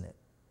said, isn't it?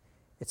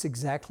 It's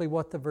exactly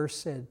what the verse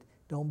said.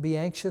 Don't be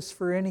anxious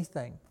for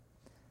anything,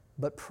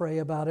 but pray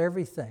about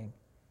everything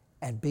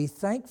and be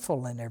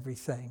thankful in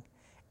everything.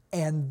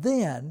 And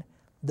then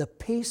the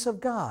peace of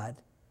God,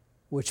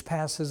 which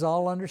passes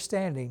all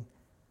understanding,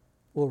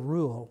 will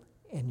rule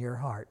in your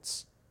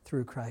hearts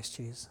through Christ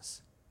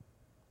Jesus.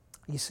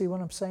 You see what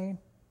I'm saying?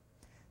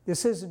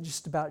 This isn't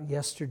just about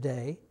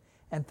yesterday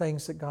and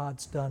things that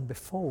God's done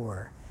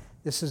before.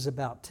 This is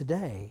about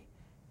today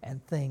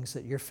and things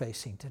that you're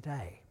facing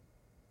today.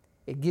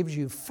 It gives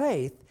you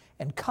faith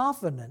and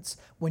confidence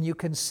when you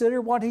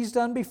consider what He's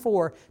done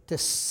before to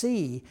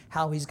see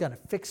how He's going to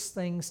fix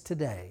things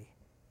today.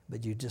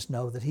 But you just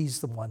know that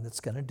He's the one that's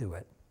going to do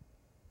it.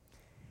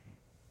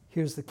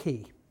 Here's the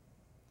key.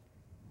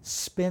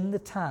 Spend the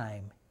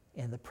time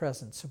in the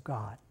presence of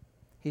God.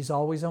 He's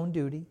always on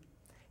duty.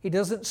 He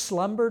doesn't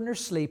slumber nor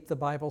sleep, the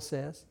Bible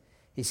says.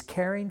 He's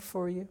caring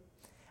for you.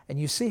 And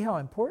you see how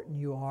important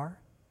you are.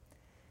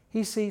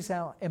 He sees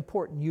how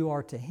important you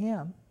are to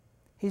Him.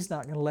 He's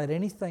not going to let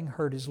anything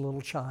hurt His little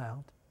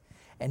child.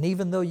 And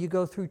even though you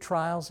go through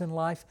trials in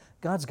life,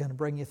 God's going to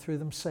bring you through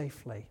them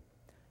safely.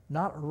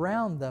 Not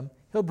around them.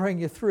 He'll bring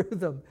you through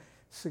them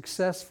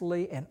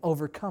successfully and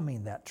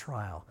overcoming that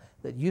trial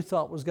that you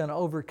thought was going to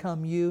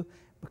overcome you.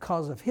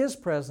 Because of His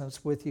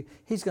presence with you,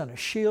 He's going to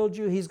shield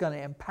you. He's going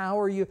to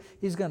empower you.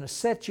 He's going to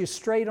set you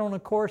straight on a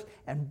course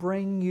and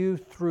bring you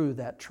through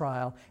that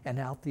trial and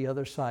out the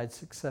other side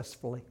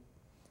successfully.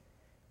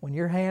 When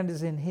your hand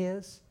is in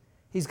His,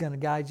 He's going to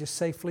guide you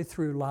safely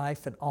through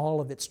life and all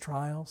of its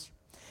trials.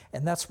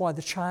 And that's why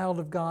the child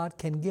of God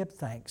can give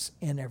thanks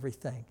in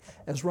everything.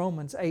 As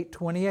Romans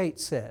 8:28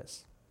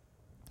 says.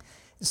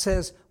 It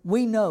says,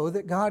 we know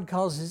that God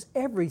causes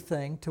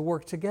everything to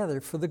work together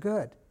for the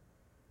good,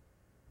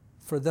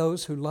 for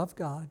those who love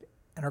God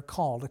and are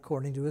called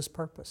according to His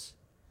purpose.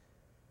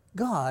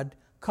 God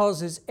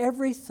causes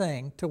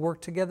everything to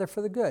work together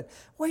for the good.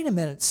 Wait a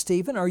minute,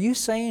 Stephen, are you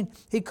saying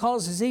He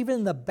causes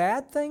even the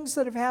bad things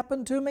that have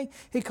happened to me?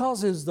 He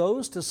causes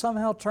those to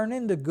somehow turn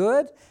into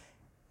good?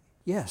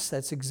 Yes,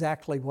 that's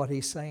exactly what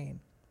He's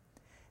saying.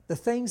 The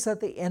things that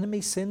the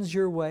enemy sends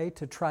your way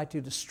to try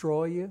to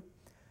destroy you,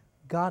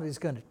 God is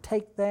going to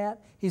take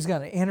that, He's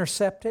going to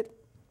intercept it,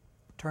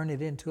 turn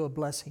it into a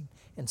blessing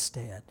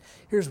instead.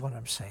 Here's what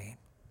I'm saying.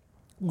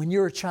 When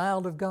you're a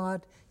child of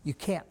God, you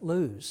can't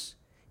lose.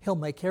 He'll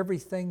make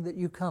everything that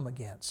you come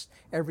against,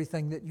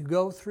 everything that you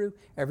go through,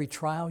 every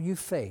trial you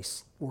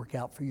face, work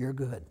out for your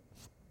good.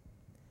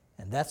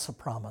 And that's a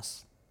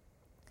promise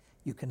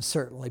you can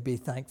certainly be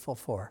thankful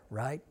for,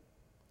 right?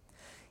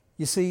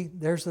 You see,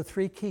 there's the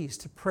 3 keys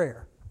to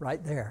prayer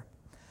right there.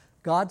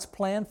 God's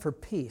plan for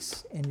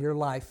peace in your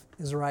life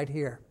is right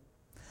here.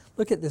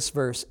 Look at this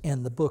verse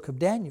in the book of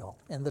Daniel,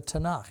 in the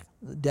Tanakh.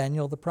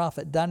 Daniel the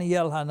prophet,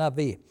 Daniel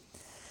Hanavi.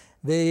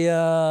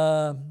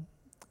 Perek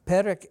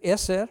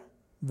 10,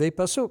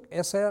 Pasuk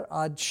 10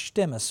 ad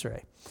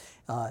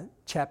 12.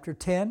 Chapter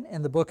 10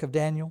 in the book of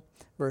Daniel,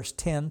 verse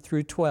 10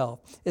 through 12.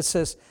 It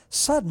says,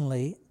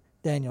 suddenly,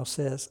 Daniel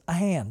says, a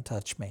hand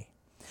touched me,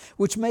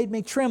 which made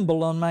me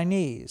tremble on my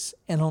knees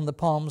and on the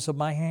palms of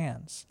my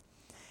hands.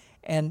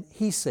 And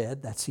he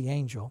said, that's the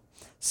angel,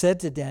 said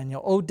to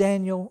Daniel, O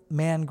Daniel,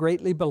 man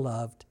greatly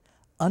beloved,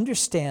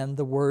 understand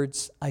the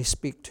words I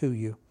speak to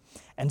you,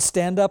 and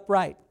stand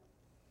upright.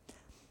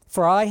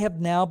 For I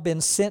have now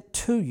been sent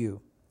to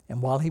you.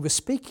 And while he was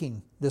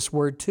speaking this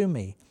word to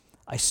me,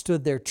 I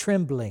stood there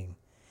trembling.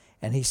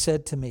 And he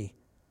said to me,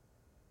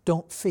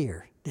 don't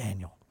fear,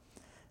 Daniel.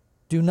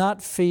 Do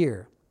not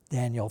fear,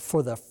 Daniel,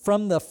 for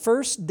from the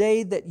first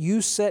day that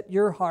you set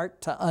your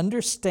heart to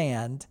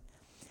understand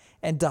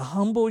and to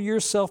humble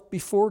yourself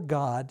before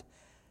God,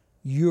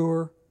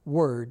 your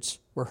words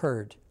were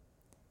heard.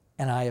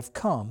 And I have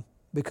come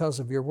because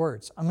of your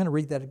words. I'm going to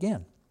read that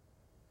again.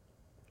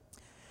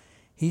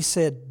 He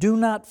said, do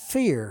not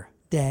fear,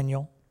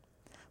 Daniel,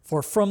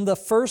 for from the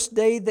first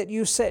day that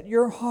you set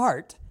your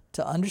heart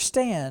to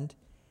understand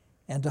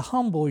and to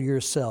humble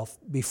yourself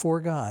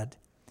before God,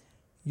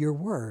 your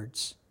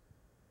words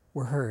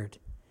were heard.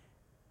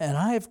 And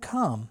I have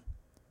come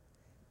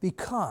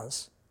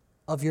because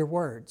of your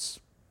words.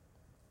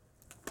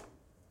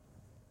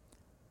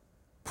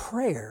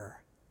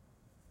 Prayer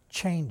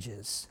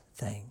changes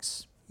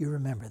things. You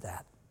remember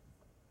that.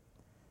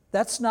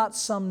 That's not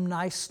some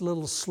nice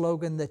little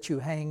slogan that you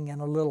hang in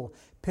a little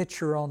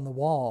picture on the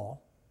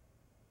wall.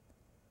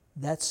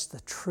 That's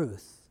the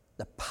truth,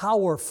 the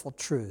powerful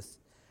truth.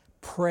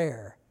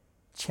 Prayer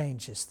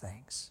changes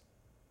things.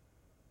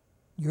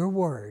 Your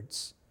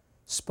words,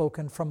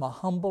 spoken from a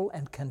humble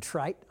and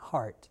contrite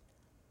heart,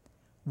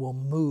 will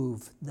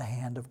move the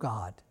hand of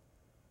God.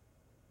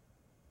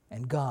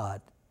 And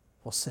God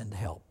will send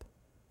help.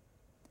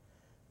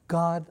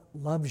 God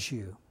loves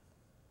you.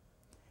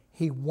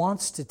 He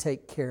wants to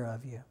take care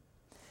of you.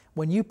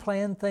 When you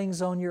plan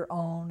things on your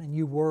own and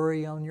you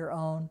worry on your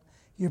own,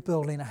 you're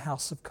building a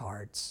house of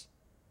cards.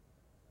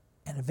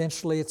 And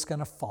eventually it's going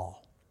to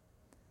fall.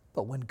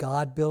 But when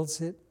God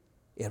builds it,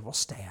 it will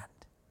stand.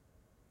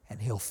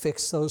 And He'll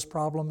fix those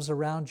problems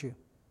around you.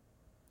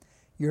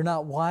 You're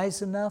not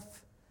wise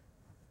enough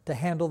to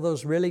handle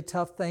those really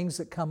tough things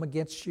that come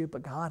against you,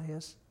 but God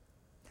is.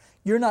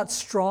 You're not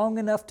strong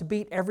enough to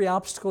beat every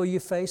obstacle you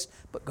face,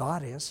 but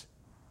God is.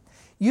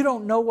 You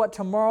don't know what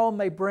tomorrow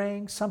may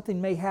bring.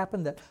 Something may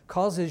happen that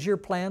causes your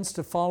plans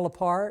to fall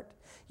apart.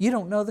 You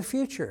don't know the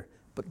future,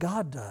 but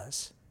God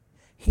does.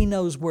 He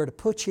knows where to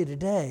put you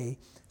today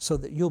so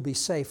that you'll be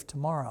safe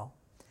tomorrow.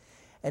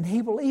 And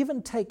He will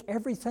even take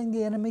everything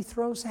the enemy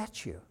throws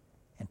at you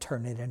and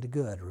turn it into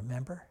good,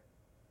 remember?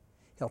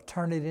 He'll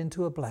turn it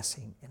into a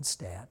blessing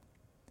instead.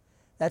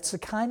 That's the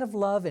kind of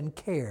love and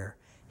care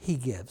He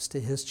gives to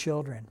His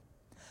children.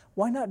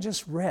 Why not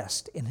just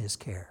rest in His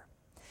care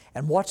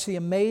and watch the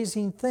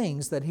amazing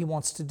things that He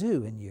wants to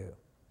do in you?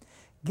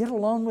 Get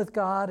alone with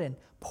God and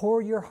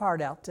pour your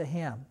heart out to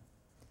Him.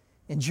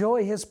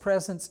 Enjoy His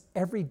presence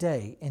every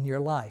day in your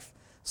life.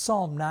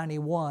 Psalm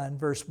 91,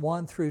 verse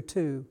 1 through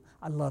 2.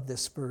 I love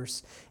this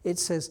verse. It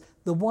says,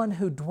 the one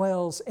who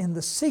dwells in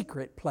the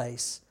secret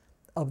place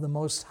of the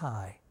Most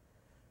High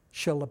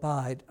shall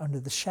abide under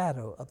the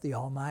shadow of the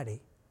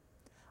Almighty.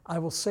 I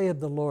will say of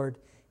the Lord,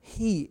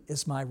 He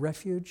is my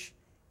refuge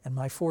and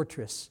my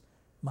fortress,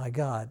 my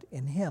God.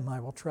 In Him I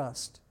will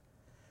trust.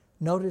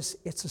 Notice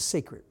it's a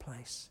secret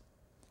place.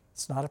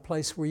 It's not a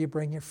place where you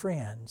bring your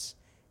friends.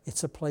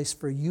 It's a place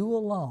for you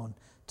alone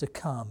to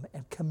come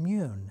and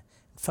commune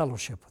and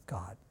fellowship with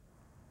God.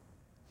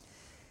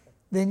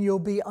 Then you'll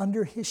be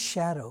under His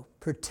shadow,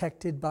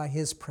 protected by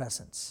His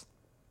presence.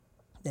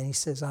 Then He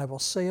says, I will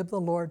say of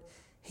the Lord,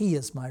 He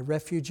is my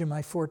refuge and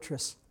my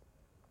fortress.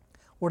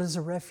 What is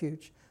a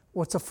refuge?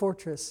 What's a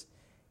fortress?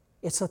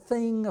 It's a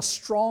thing, a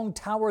strong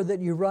tower that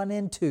you run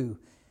into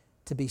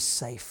to be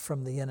safe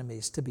from the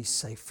enemies, to be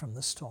safe from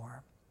the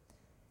storm.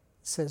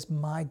 It says,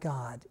 my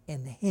God,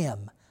 in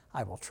Him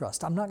I will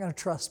trust. I'm not going to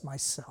trust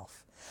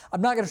myself. I'm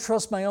not going to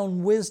trust my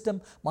own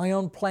wisdom, my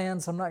own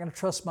plans. I'm not going to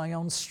trust my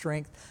own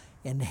strength.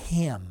 In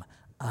Him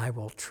I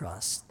will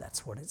trust.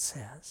 That's what it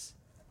says.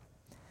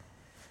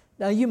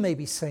 Now you may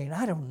be saying,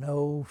 I don't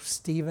know,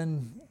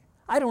 Stephen.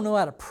 I don't know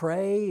how to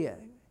pray.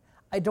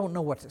 I don't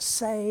know what to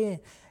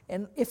say.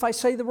 And if I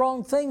say the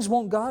wrong things,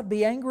 won't God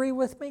be angry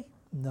with me?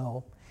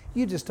 No,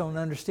 you just don't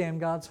understand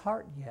God's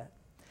heart yet.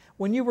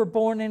 When you were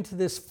born into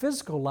this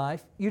physical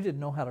life, you didn't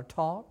know how to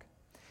talk.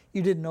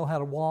 You didn't know how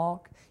to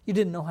walk. You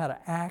didn't know how to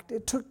act.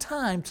 It took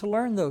time to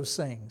learn those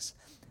things.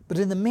 But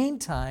in the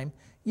meantime,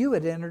 you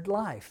had entered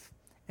life,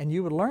 and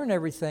you would learn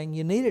everything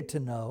you needed to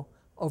know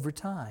over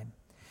time.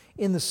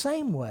 In the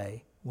same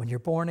way, when you're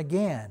born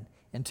again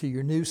into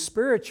your new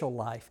spiritual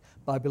life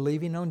by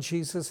believing on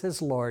Jesus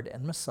as Lord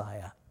and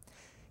Messiah,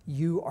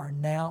 you are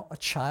now a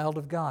child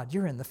of God.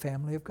 You're in the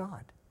family of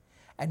God.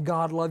 And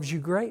God loves you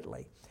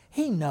greatly.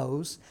 He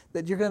knows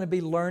that you're going to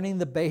be learning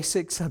the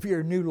basics of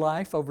your new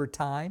life over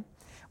time.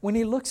 When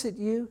He looks at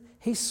you,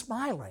 He's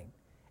smiling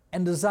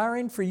and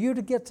desiring for you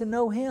to get to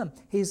know Him.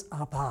 He's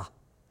Abba.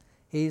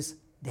 He's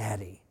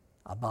Daddy.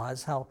 Abba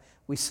is how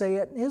we say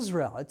it in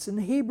Israel. It's in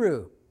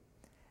Hebrew.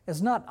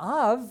 It's not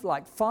Av,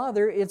 like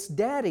Father, it's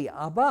Daddy,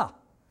 Abba.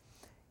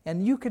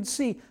 And you can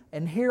see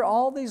and hear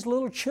all these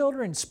little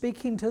children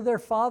speaking to their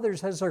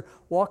fathers as they're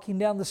walking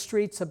down the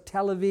streets of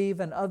Tel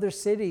Aviv and other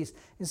cities.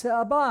 And say,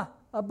 Abba,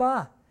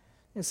 Abba.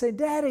 And say,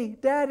 Daddy,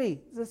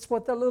 Daddy. That's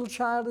what the little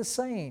child is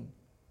saying.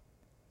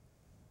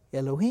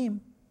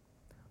 Elohim,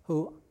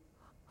 hu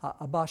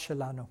ha'Abba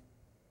shelanu.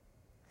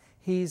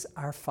 He's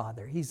our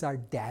Father. He's our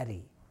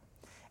Daddy.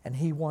 And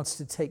He wants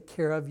to take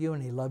care of you,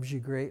 and He loves you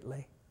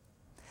greatly.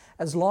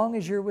 As long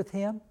as you're with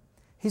Him,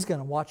 He's going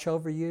to watch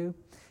over you.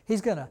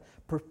 He's going to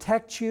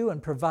protect you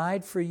and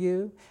provide for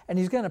you. And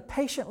He's going to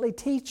patiently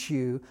teach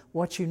you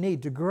what you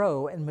need to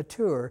grow and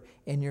mature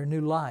in your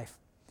new life.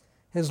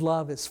 His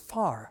love is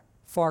far,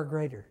 far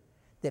greater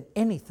than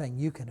anything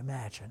you can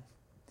imagine.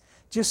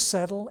 Just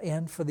settle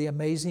in for the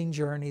amazing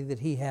journey that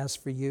He has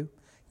for you.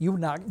 You're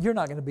not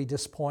going to be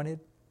disappointed.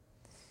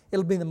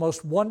 It'll be the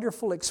most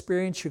wonderful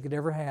experience you could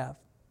ever have.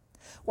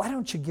 Why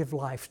don't you give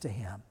life to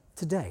Him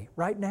today,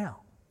 right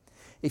now?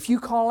 If you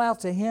call out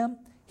to Him,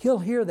 He'll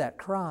hear that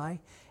cry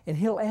and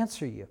He'll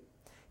answer you.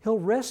 He'll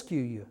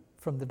rescue you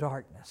from the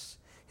darkness.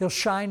 He'll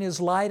shine His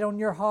light on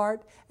your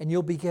heart and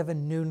you'll be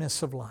given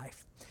newness of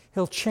life.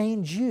 He'll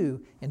change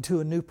you into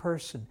a new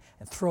person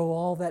and throw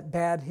all that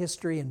bad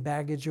history and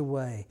baggage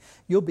away.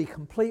 You'll be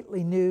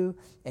completely new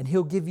and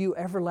He'll give you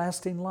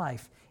everlasting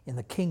life in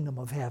the kingdom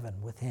of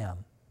heaven with Him.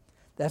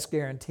 That's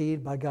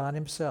guaranteed by God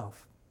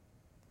Himself.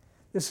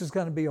 This is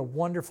going to be a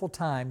wonderful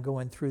time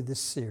going through this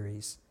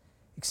series,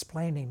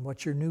 explaining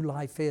what your new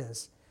life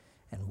is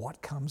and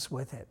what comes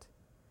with it.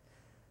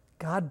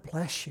 God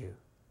bless you.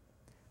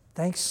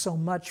 Thanks so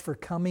much for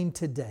coming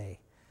today.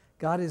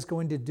 God is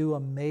going to do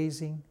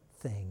amazing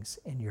things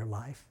in your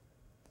life.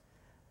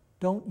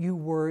 Don't you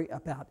worry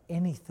about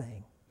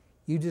anything.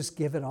 You just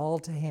give it all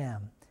to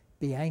Him.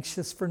 Be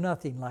anxious for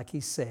nothing, like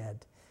He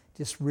said.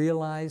 Just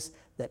realize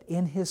that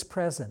in His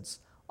presence,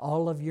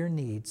 all of your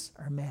needs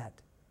are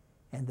met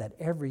and that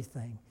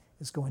everything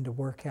is going to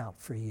work out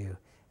for you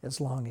as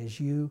long as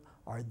you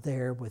are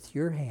there with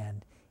your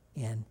hand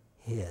in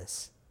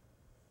His.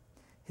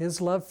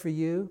 His love for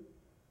you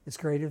is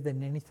greater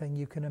than anything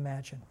you can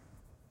imagine.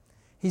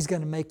 He's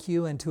going to make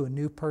you into a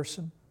new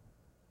person.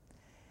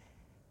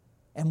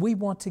 And we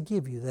want to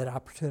give you that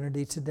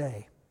opportunity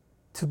today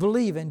to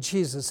believe in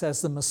Jesus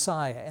as the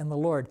Messiah and the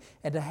Lord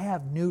and to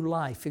have new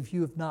life if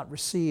you have not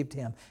received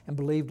Him and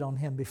believed on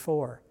Him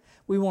before.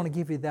 We want to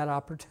give you that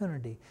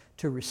opportunity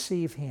to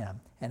receive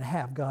Him and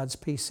have God's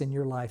peace in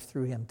your life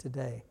through Him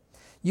today.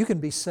 You can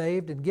be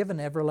saved and given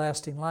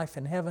everlasting life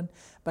in heaven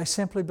by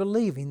simply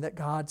believing that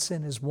God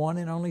sent His one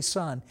and only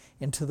Son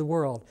into the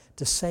world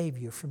to save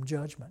you from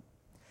judgment.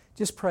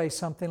 Just pray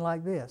something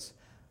like this.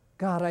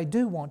 God, I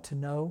do want to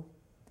know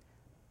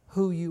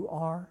who You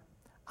are.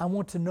 I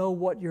want to know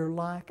what You're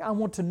like. I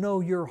want to know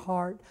Your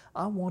heart.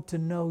 I want to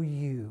know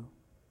You.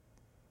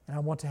 And I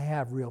want to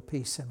have real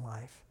peace in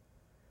life.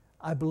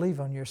 I believe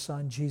on Your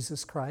Son,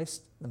 Jesus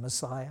Christ, the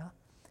Messiah,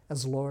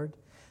 as Lord.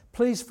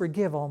 Please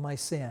forgive all my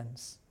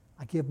sins.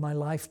 I give my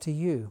life to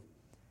You.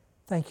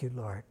 Thank You,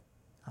 Lord.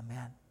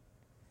 Amen.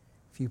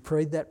 If you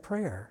prayed that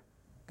prayer,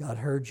 God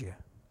heard you.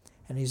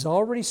 And He's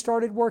already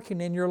started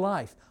working in your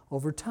life.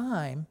 Over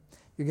time,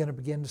 you're going to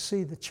begin to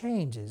see the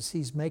changes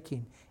He's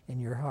making in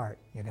your heart.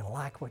 You're going to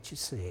like what you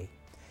see.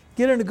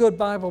 Get in a good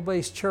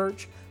Bible-based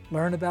church.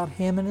 Learn about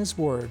Him and His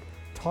Word.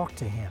 Talk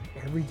to Him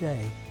every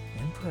day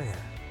in prayer.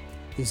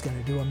 He's going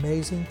to do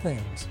amazing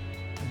things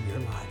in your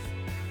life.